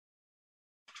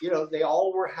 They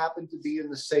all happened to be in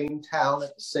the same town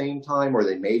at the same time, or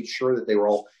they made sure that they were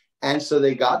all, and so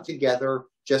they got together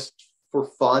just for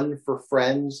fun, for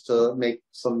friends, to make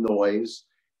some noise.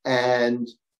 And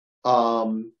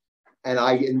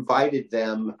I invited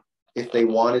them if they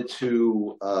wanted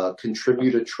to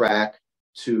contribute a track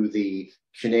to the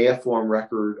Cuneiform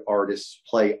record artists,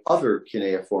 play other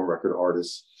Cuneiform record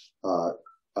artists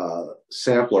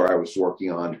sampler I was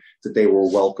working on, that they were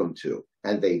welcome to,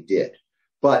 and they did.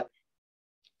 But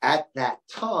at that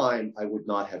time, I would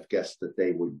not have guessed that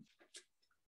they would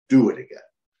do it again.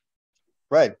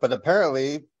 Right, but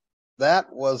apparently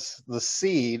that was the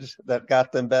seed that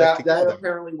got them back together. That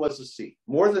apparently was a seed.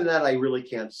 More than that, I really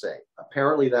can't say.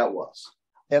 Apparently that was.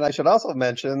 And I should also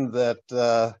mention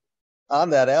that on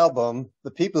that album,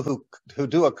 the people who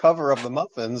do a cover of the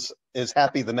Muffins is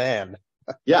Happy the Man.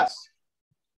 Yes.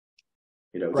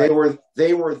 Right.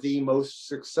 They were the most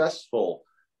successful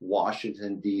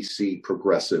Washington, D.C.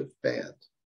 progressive band.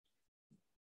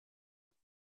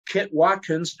 Kit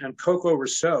Watkins and Coco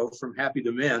Rousseau from Happy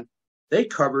the Man, they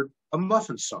covered a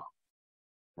Muffins song.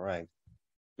 Right.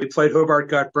 We played Hobart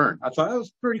Got Burned. I thought that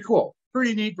was pretty cool.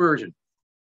 Pretty neat version.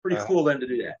 Pretty cool then to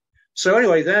do that. So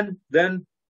anyway, then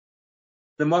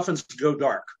the Muffins go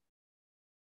dark.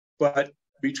 But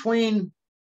between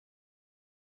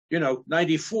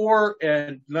 94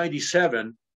 and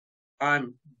 97,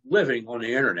 I'm living on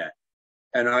the internet,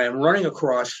 and I am running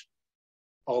across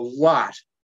a lot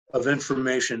of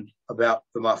information about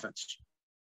the Muffins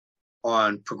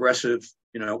on progressive,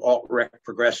 alt-rec,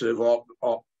 progressive,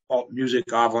 alt music,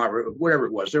 avant, whatever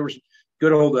it was. There was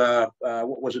good old,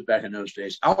 what was it back in those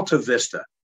days? Alta Vista.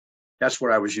 That's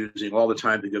what I was using all the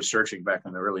time to go searching back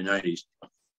in the early 90s.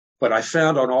 But I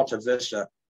found on Alta Vista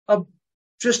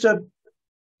just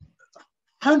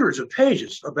hundreds of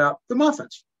pages about the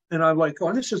Muffins. And I'm like,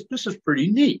 oh, this is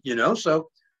pretty neat, So,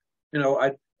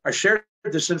 I shared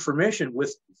this information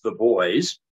with the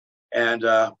boys and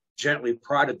gently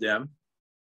prodded them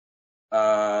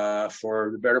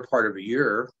for the better part of a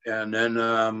year. And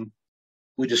then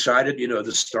we decided,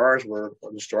 the stars were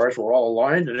all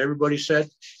aligned, and everybody said,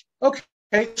 okay,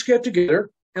 let's get together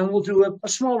and we'll do a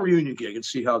small reunion gig and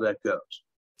see how that goes.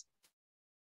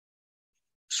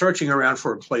 Searching around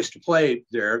for a place to play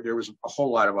there was a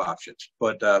whole lot of options,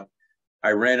 but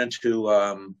I ran into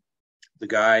a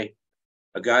guy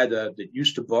that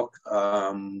used to book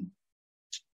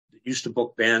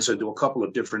bands and do a couple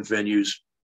of different venues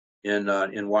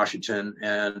in Washington,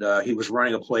 and he was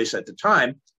running a place at the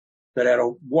time that had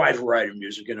a wide variety of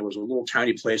music, and it was a little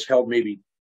tiny place, held maybe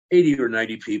 80 or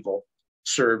 90 people,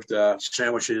 served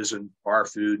sandwiches and bar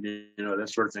food, that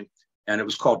sort of thing, and it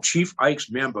was called Chief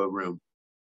Ike's Mambo Room.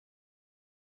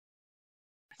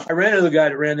 I ran into the guy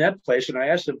that ran that place, and I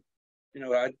asked him,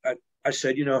 I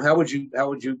said, how would you,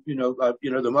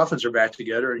 the Muffins are back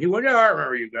together. And he went, yeah, I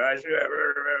remember you guys. Yeah,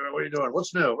 what are you doing?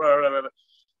 What's new?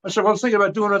 I said, well, I was thinking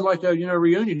about doing it like a,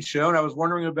 reunion show. And I was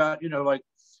wondering about,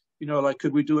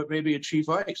 could we do it maybe at Chief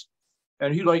Ike's?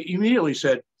 And he immediately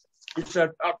said,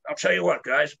 I'll tell you what,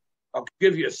 guys, I'll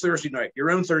give you a Thursday night,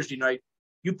 your own Thursday night.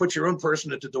 You put your own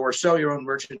person at the door, sell your own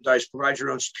merchandise, provide your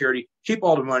own security, keep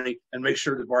all the money, and make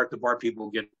sure the bar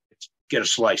people get a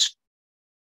slice.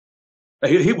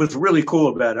 He was really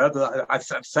cool about it.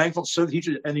 I'm thankful. So he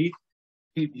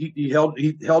held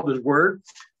his word,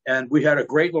 And we had a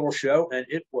great little show, and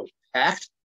it was packed.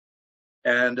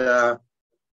 And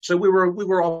so we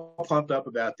were all pumped up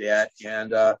about that. And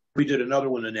we did another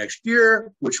one the next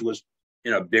year, which was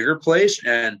in a bigger place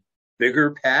and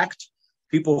bigger packed.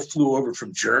 People flew over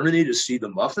from Germany to see the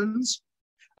Muffins.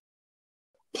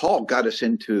 Paul got us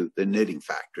into the Knitting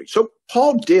Factory. So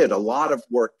Paul did a lot of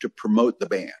work to promote the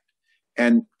band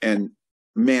and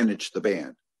manage the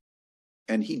band.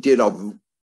 And he did a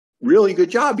really good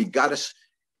job. He got us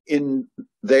in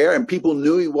there, and people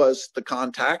knew he was the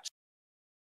contact.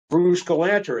 Bruce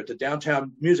Galanter at the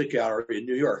Downtown Music Gallery in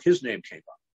New York, his name came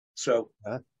up. So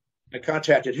I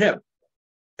contacted him,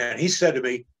 and he said to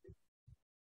me,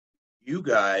 "You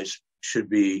guys should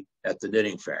be at the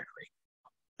Knitting Factory.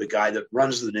 The guy that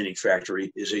runs the Knitting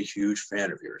Factory is a huge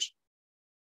fan of yours.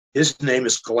 His name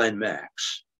is Glenn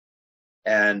Max."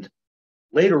 And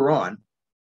later on,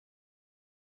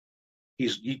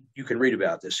 you can read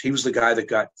about this. He was the guy that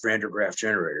got Vandergraaf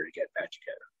Generator to get back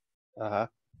together.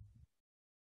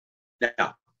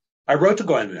 Now, I wrote to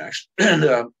Glenn Max,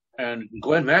 and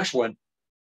Glenn Max went,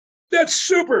 "That's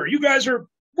super. You guys are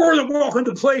more than welcome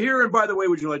to play here. And by the way,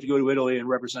 would you like to go to Italy and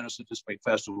represent us at this big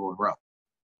festival in Rome?"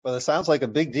 Well, it sounds like a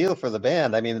big deal for the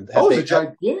band. I mean, it's a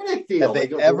gigantic deal. Have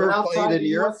they ever played in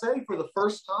Europe? USA for the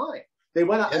first time. They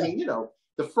went out. Yeah. I mean,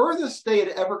 the furthest they had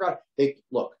ever got.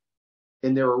 Look,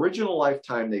 in their original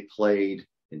lifetime, they played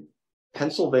in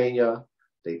Pennsylvania.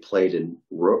 They played in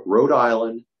Rhode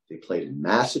Island. They played in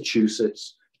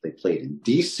Massachusetts. They played in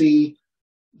D.C.,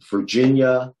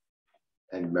 Virginia,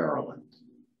 and Maryland.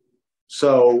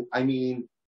 So, I mean,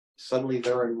 suddenly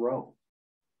they're in Rome.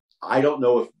 I don't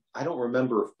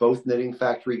remember if both Knitting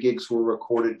Factory gigs were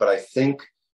recorded, but I think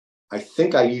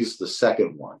I used the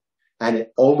second one, and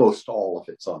almost all of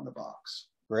it's on the box.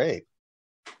 Great.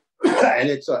 And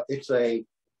it's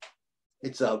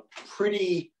a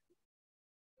pretty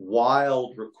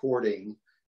wild recording.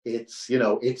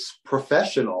 It's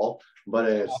professional, but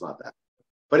it's not that.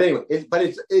 But anyway,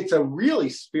 it's a really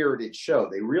spirited show.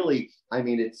 They really, I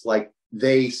mean, it's like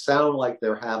they sound like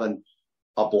they're having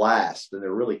a blast and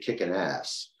they're really kicking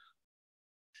ass.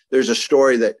 There's a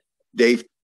story that Dave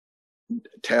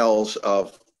tells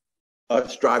of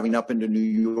us driving up into New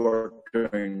York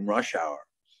during rush hour.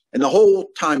 And the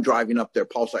whole time driving up there,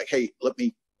 Paul's like, "Hey, let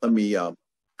me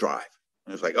drive." And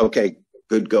I was like, "Okay,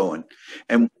 good going."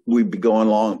 And we'd be going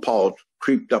along, and Paul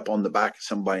creeped up on the back of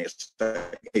somebody and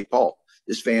said, "Hey, Paul,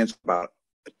 this van's about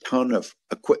a ton of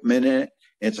equipment in it,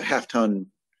 and it's a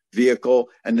half-ton vehicle,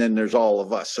 and then there's all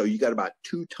of us. So you got about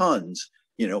 2 tons.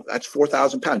 That's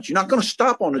 4,000 pounds. You're not going to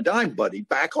stop on a dime, buddy.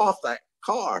 Back off that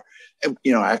car." And,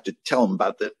 I have to tell him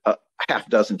about that half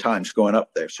dozen times going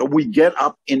up there. So we get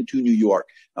up into New York.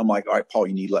 I'm like, "All right, Paul,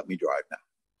 you need to let me drive now."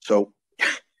 So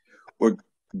we're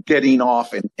getting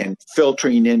off and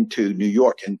filtering into New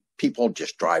York, and people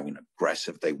just driving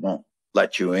aggressive. They won't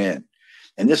let you in.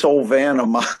 And this old van of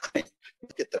mine,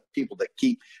 look at the people that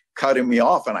keep cutting me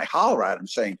off, and I holler at them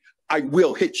saying, "I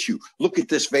will hit you. Look at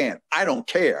this van. I don't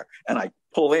care." And I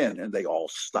pull in, and they all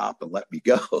stop and let me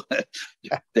go.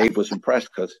 Dave was impressed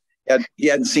because he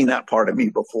hadn't seen that part of me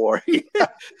before.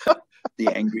 The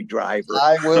angry driver.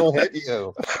 "I will hit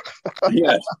you."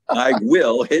 Yes, I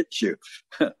will hit you.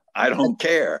 I don't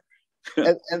care.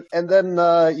 And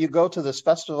then you go to this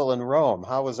festival in Rome.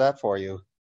 How was that for you?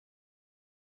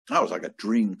 That was like a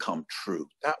dream come true.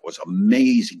 That was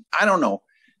amazing. I don't know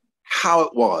how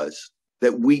it was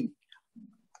that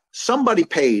somebody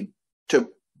paid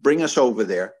to bring us over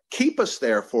there, keep us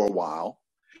there for a while,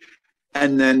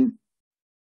 and then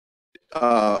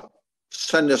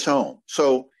send us home.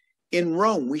 So in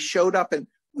Rome, we showed up and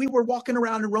we were walking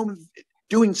around in Rome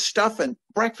doing stuff, and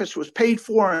breakfast was paid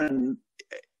for, and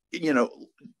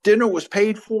dinner was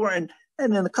paid for, and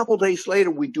then a couple of days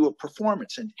later we do a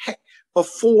performance. And heck,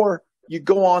 before you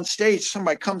go on stage,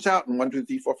 somebody comes out and 1, 2,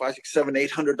 3, 4, 5, 6, 7,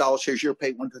 $800. Here's your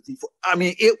pay. 1, 2, 3, 4. I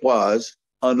mean, it was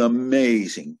an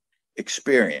amazing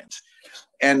experience.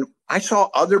 And I saw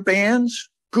other bands,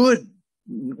 good,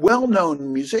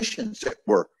 well-known musicians that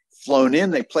were flown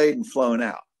in, they played and flown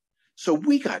out. So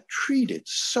we got treated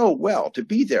so well to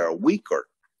be there a week or,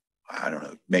 I don't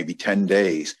know, maybe 10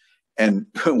 days. And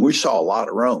we saw a lot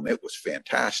of Rome. It was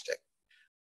fantastic.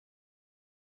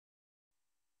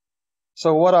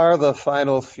 So what are the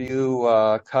final few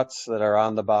cuts that are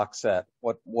on the box set?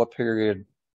 What period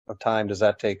of time does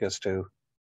that take us to?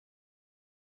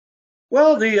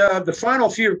 Well, the final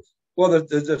few,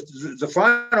 the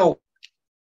final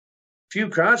few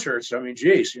concerts. I mean,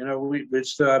 geez,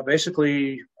 it's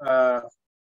basically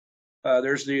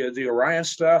there's the Orion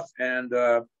stuff and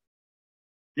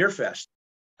Nearfest.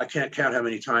 I can't count how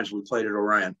many times we played at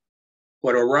Orion.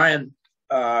 But Orion,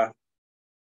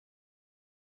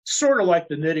 sort of like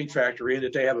the Knitting Factory in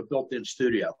that they have a built-in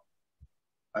studio.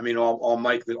 I mean, all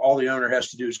the owner has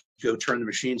to do is go turn the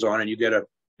machines on, and you get a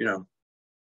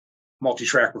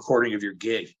multi-track recording of your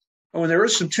gig. Oh, and there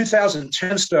is some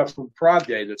 2010 stuff from Prog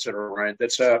Day that's at Orion.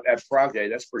 That's at Prog Day.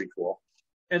 That's pretty cool.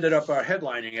 Ended up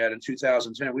headlining it in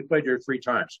 2010. We played there 3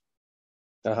 times.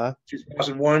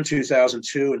 2001,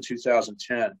 2002, and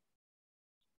 2010.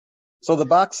 So the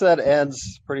box set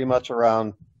ends pretty much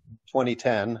around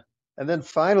 2010. And then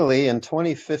finally in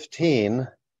 2015,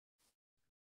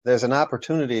 there's an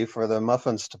opportunity for the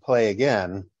Muffins to play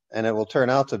again, and it will turn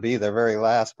out to be their very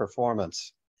last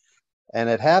performance. And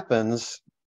it happens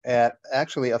at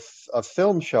actually a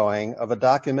film showing of a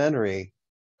documentary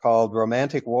called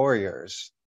Romantic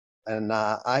Warriors. And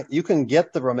you can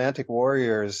get the Romantic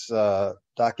Warriors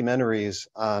documentaries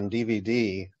on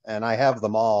DVD, and I have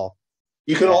them all.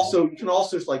 You can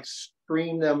also like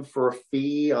stream them for a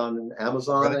fee on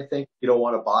Amazon. Really? I think you don't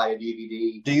want to buy a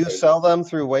DVD. Do you sell them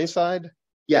through Wayside?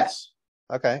 Yes.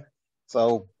 Okay,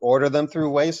 so order them through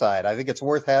Wayside. I think it's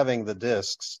worth having the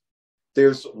discs.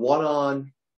 There's one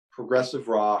on progressive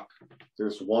rock.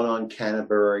 There's one on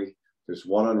Canterbury. There's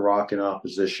one on Rock in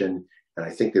Opposition. And I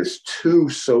think there's 2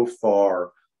 so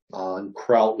far on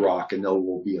Krautrock, and there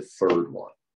will be a 3rd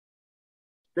one.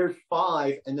 There's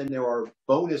 5, and then there are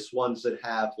bonus ones that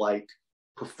have like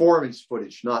performance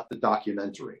footage, not the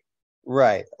documentary.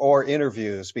 Right, or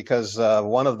interviews, because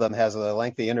one of them has a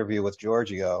lengthy interview with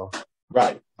Giorgio.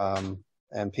 Right.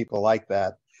 And people like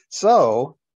that.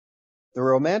 So the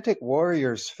Romantic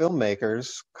Warriors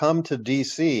filmmakers come to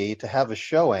D.C. to have a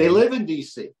showing. They live in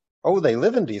D.C. Oh, they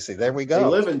live in D.C. There we go. They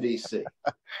live in D.C.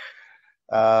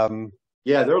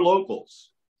 Yeah, they're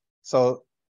locals. So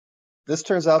this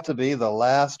turns out to be the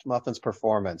last Muffins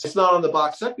performance. It's not on the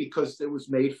box set because it was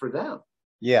made for them.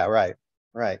 Yeah, right.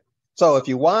 So if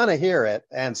you want to hear it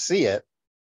and see it,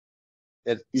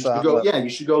 you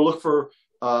should go look for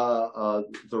the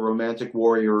Romantic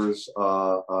Warriors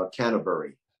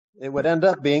Canterbury. It would end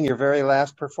up being your very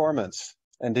last performance.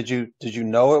 And did you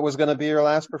know it was going to be your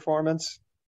last performance?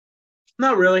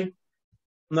 Not really.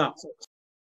 No.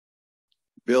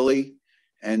 Billy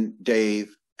and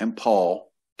Dave and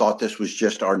Paul thought this was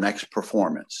just our next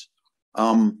performance. We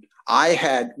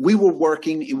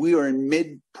were in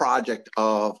mid-project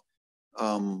of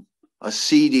a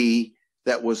CD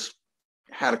that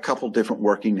had a couple different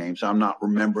working names. I'm not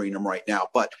remembering them right now,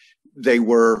 but we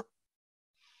were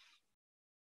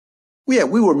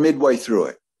midway through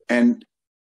it. And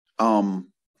I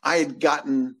had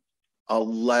gotten a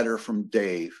letter from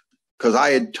Dave, because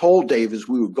I had told Dave as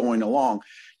we were going along,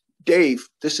 Dave,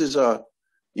 this is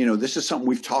something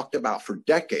we've talked about for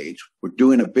decades. We're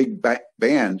doing a big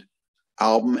band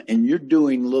album, and you're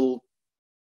doing little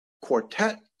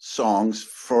quartet songs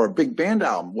for a big band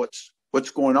album.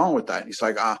 What's going on with that? And he's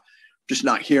like, just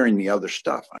not hearing the other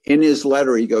stuff. In his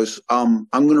letter, he goes, I'm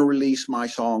going to release my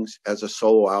songs as a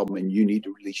solo album, and you need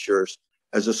to release yours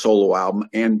as a solo album,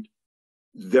 and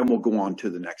then we'll go on to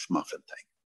the next Muffin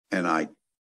thing. And I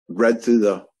read through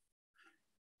the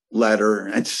letter,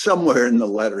 and somewhere in the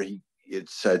letter, it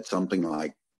said something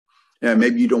like, yeah,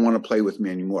 maybe you don't want to play with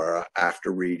me anymore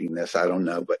after reading this. I don't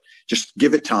know, but just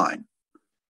give it time.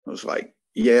 I was like,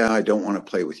 yeah, I don't want to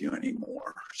play with you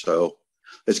anymore. So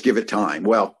let's give it time.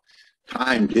 Well,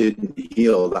 time didn't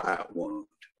heal that wound.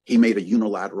 He made a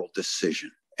unilateral decision,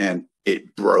 and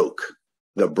it broke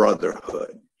the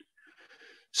brotherhood.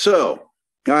 So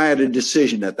I had a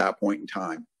decision at that point in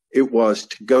time. It was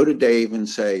to go to Dave and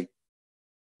say,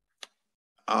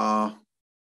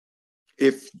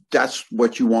 if that's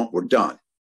what you want, we're done.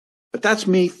 But that's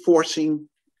me forcing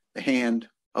the hand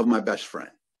of my best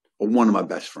friend, or one of my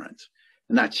best friends.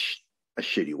 And that's a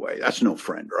shitty way. That's no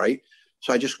friend, right?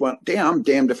 So I just went, I'm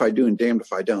damned if I do and damned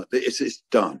if I don't. It's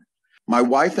done. My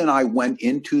wife and I went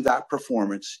into that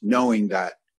performance knowing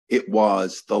that it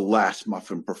was the last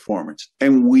Muffin performance.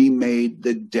 And we made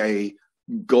the day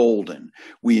golden.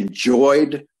 We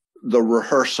enjoyed the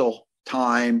rehearsal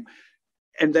time.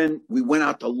 And then we went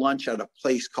out to lunch at a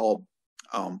place called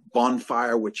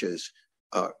Bonfire, which is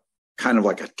kind of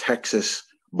like a Texas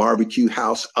barbecue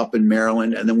house up in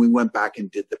Maryland. And then we went back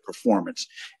and did the performance.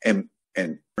 And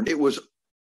it was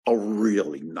a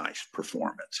really nice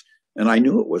performance. And I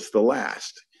knew it was the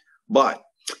last. But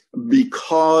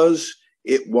because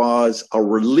it was a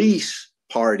release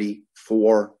party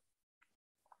for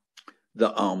the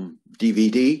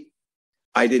DVD,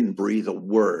 I didn't breathe a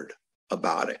word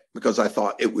about it, because I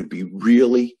thought it would be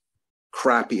really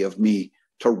crappy of me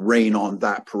to rain on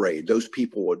that parade. Those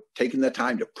people were taking the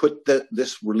time to put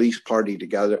this release party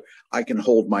together. I can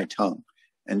hold my tongue.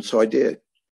 And so I did.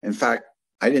 In fact,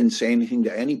 I didn't say anything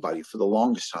to anybody for the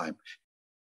longest time.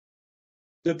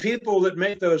 The people that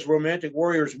make those Romantic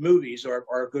Warriors movies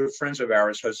are good friends of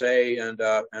ours, Jose and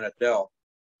Adele.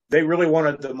 They really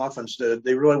wanted the Muffins.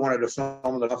 They really wanted to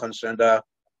film the Muffins, and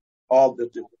all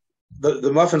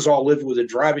the Muffins all lived within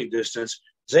driving distance.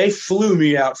 They flew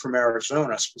me out from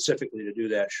Arizona specifically to do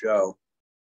that show.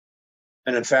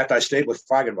 And in fact, I stayed with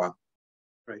Feigenbaum.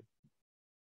 Right,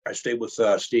 I stayed with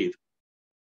Steve.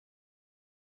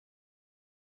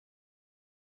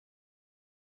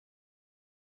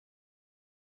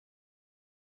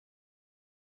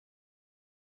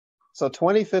 So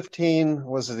 2015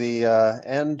 was the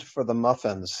end for the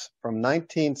Muffins. From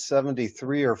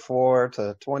 1973 or 4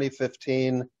 to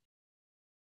 2015,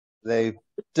 they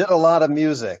did a lot of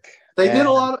music. They did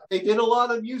a lot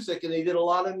of music, and they did a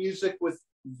lot of music with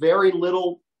very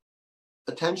little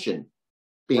attention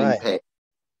being paid.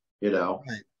 Right.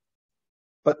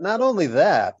 But not only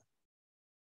that,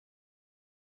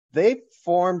 they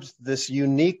formed this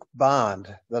unique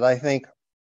bond that I think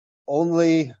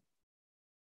only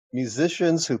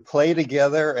musicians who play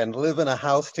together and live in a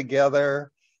house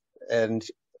together and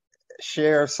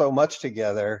share so much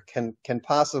together can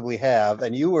possibly have.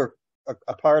 And you were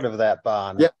a part of that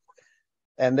bond. Yeah.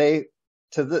 And they,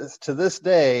 to this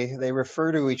day, they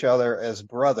refer to each other as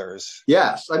brothers.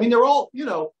 Yes. I mean, they're all,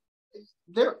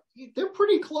 they're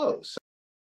pretty close.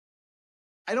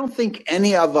 I don't think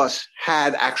any of us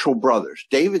had actual brothers.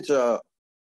 David's a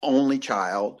only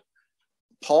child.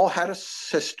 Paul had a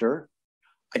sister.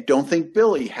 I don't think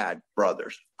Billy had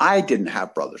brothers. I didn't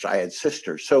have brothers. I had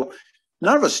sisters. So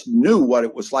none of us knew what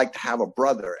it was like to have a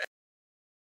brother.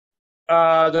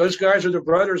 Those guys are the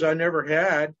brothers I never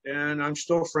had, and I'm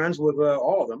still friends with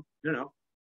all of them,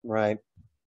 Right.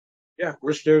 Yeah,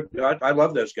 we're still, I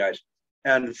love those guys.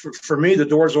 And for me, the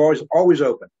door's always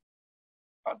open.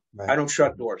 Right. I don't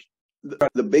shut doors.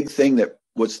 The big thing that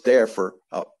was there for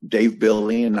Dave,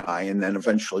 Billy, and I, and then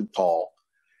eventually Paul,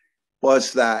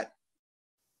 was that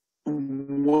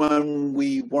when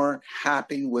we weren't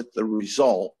happy with the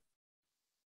result,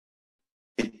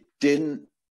 it didn't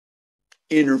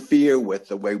interfere with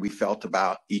the way we felt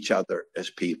about each other as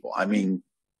people. I mean,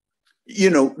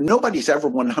 nobody's ever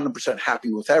 100%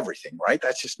 happy with everything, right?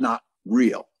 That's just not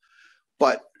real.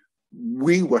 But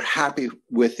we were happy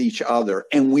with each other,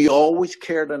 and we always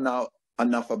cared enough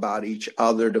about each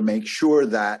other to make sure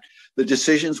that the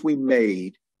decisions we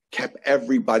made kept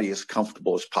everybody as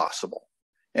comfortable as possible,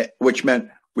 which meant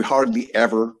we hardly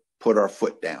ever put our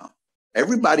foot down.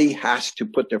 Everybody has to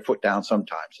put their foot down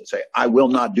sometimes and say, I will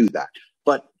not do that.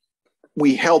 But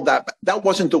we held that. That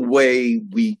wasn't the way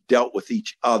we dealt with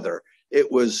each other.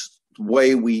 It was the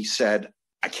way we said,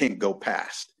 I can't go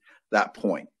past that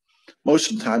point.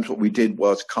 Most of the times what we did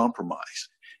was compromise.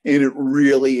 And it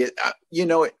really,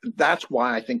 that's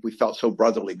why I think we felt so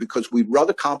brotherly, because we'd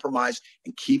rather compromise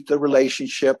and keep the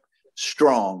relationship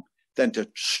strong than to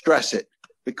stress it.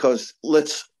 Because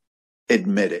let's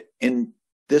admit it, in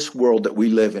this world that we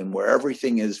live in, where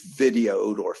everything is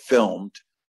videoed or filmed,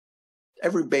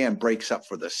 every band breaks up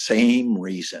for the same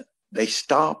reason. They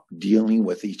stop dealing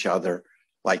with each other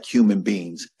like human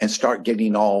beings and start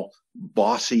getting all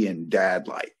bossy and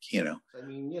dad-like, I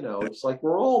mean, it's like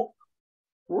we're all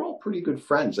pretty good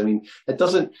friends. I mean, it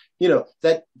doesn't,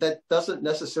 that doesn't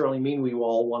necessarily mean we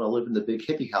all want to live in the big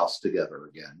hippie house together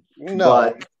again.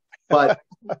 No. But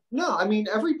no, I mean,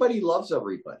 everybody loves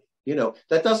everybody.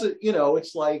 That doesn't,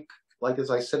 it's like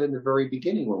as I said in the very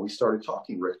beginning when we started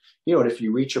talking, Rick, and if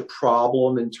you reach a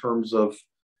problem in terms of,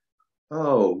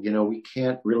 we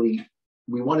can't really,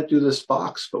 we want to do this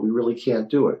box, but we really can't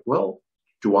do it. Well,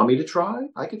 do you want me to try?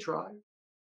 I could try.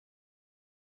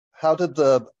 How did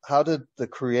the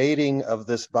creating of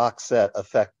this box set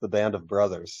affect the Band of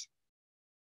Brothers?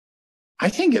 I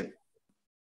think it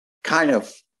kind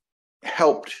of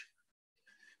helped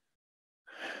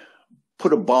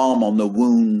put a balm on the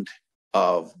wound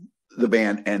of the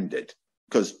band ended,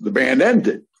 because the band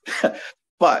ended.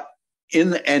 But in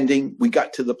the ending, we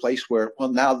got to the place where, well,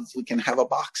 now that we can have a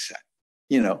box set,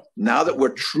 now that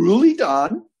we're truly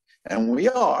done, and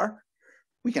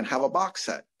we can have a box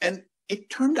set. And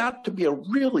it turned out to be a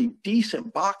really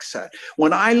decent box set.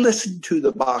 When I listened to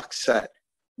the box set,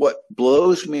 what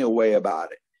blows me away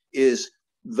about it is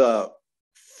the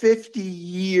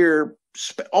 50-year,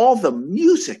 all the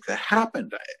music that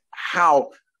happened,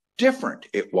 how different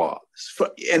it was.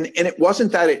 And it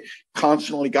wasn't that it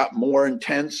constantly got more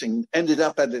intense and ended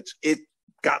up at it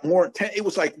got more intense. It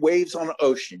was like waves on an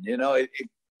ocean,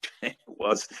 it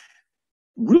was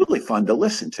really fun to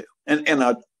listen to. And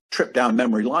trip down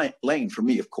memory lane for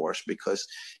me, of course, because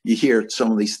you hear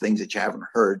some of these things that you haven't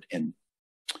heard in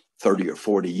 30 or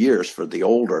 40 years for the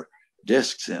older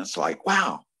discs. And it's like,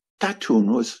 wow, that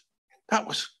was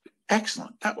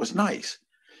excellent. That was nice.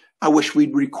 I wish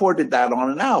we'd recorded that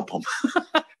on an album.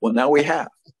 Well, now we have.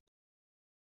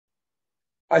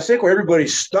 I think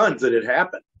everybody's stunned that it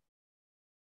happened.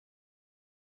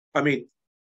 I mean,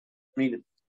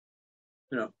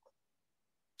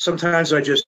 sometimes I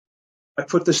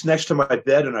put this next to my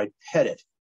bed and I pet it,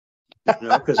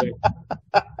 because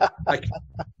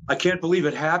I can't believe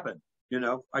it happened.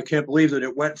 I can't believe that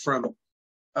it went from,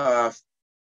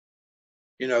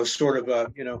 sort of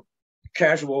a,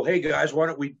 casual, hey guys, why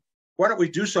don't we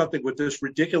do something with this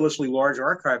ridiculously large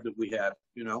archive that we have?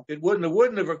 It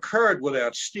wouldn't have occurred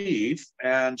without Steve,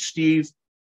 and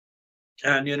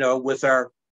with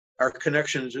our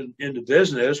connections into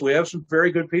business, we have some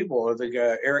very good people. I think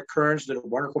Eric Kearns did a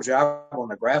wonderful job on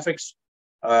the graphics.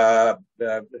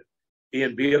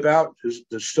 Ian Beabout, who's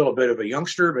still a bit of a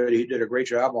youngster, but he did a great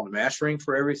job on the mastering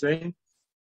for everything.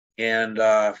 And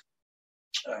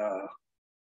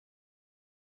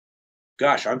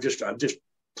gosh, I'm just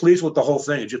pleased with the whole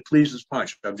thing. It just pleases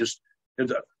punch.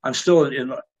 I'm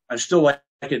still like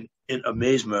in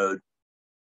amaze mode,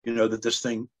 that this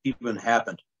thing even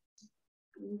happened.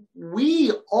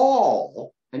 We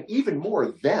all, and even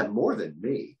more than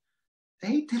me,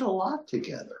 they did a lot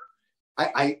together.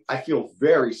 I feel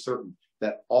very certain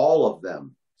that all of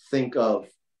them think of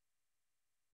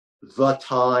the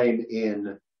time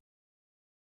in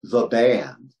the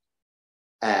band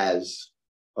as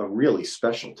a really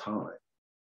special time.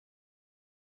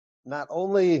 Not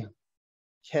only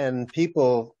can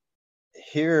people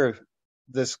hear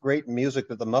this great music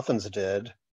that the Muffins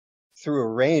did through a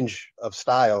range of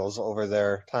styles over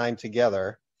their time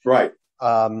together, right?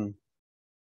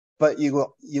 But you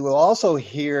will also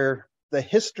hear the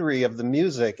history of the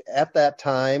music at that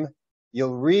time.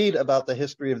 You'll read about the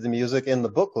history of the music in the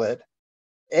booklet,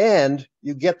 and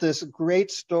you get this great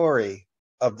story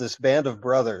of this band of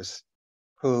brothers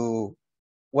who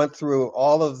went through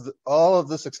all of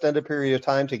this extended period of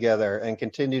time together and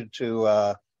continued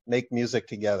to make music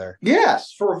together.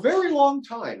 Yes, for a very long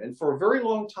time, and for a very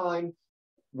long time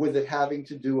with it having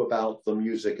to do about the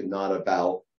music and not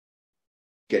about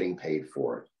getting paid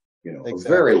for it. Exactly.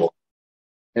 Very long.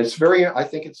 And I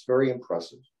think it's very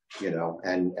impressive,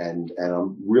 and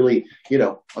I'm really,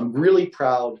 I'm really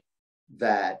proud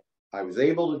that I was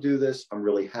able to do this. I'm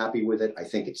really happy with it. I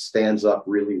think it stands up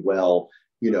really well,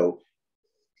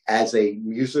 as a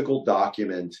musical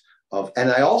document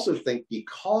and I also think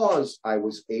because I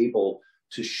was able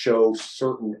to show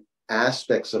certain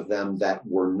aspects of them that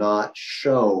were not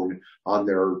shown on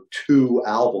their 2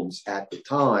 albums at the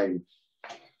time,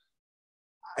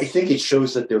 I think it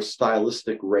shows that their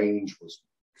stylistic range was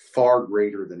far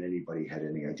greater than anybody had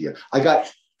any idea. I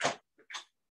got,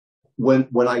 when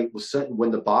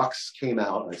the box came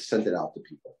out, I sent it out to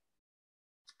people.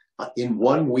 In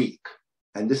 1 week,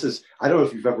 and this is, I don't know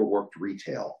if you've ever worked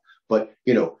retail, but,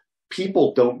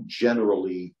 people don't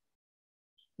generally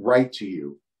write to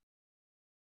you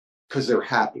because they're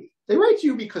happy. They write to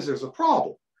you because there's a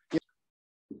problem.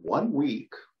 1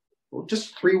 week, well,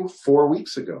 just 3 or 4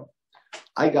 weeks ago,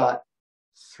 I got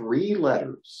 3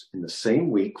 letters in the same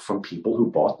week from people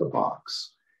who bought the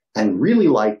box and really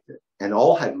liked it, and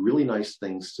all had really nice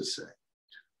things to say.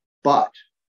 But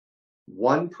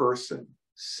one person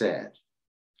said,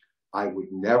 I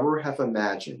would never have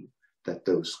imagined that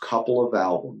those couple of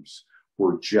albums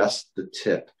were just the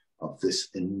tip of this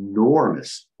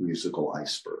enormous musical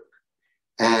iceberg.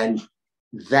 And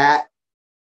that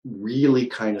really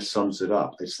kind of sums it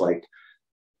up. It's like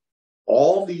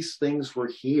all these things were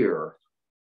here,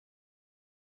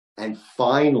 and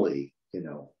finally, you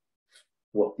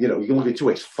can look at 2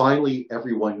 ways. Finally,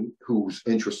 everyone who's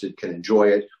interested can enjoy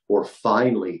it, or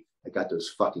finally, I got those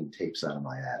fucking tapes out of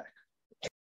my attic.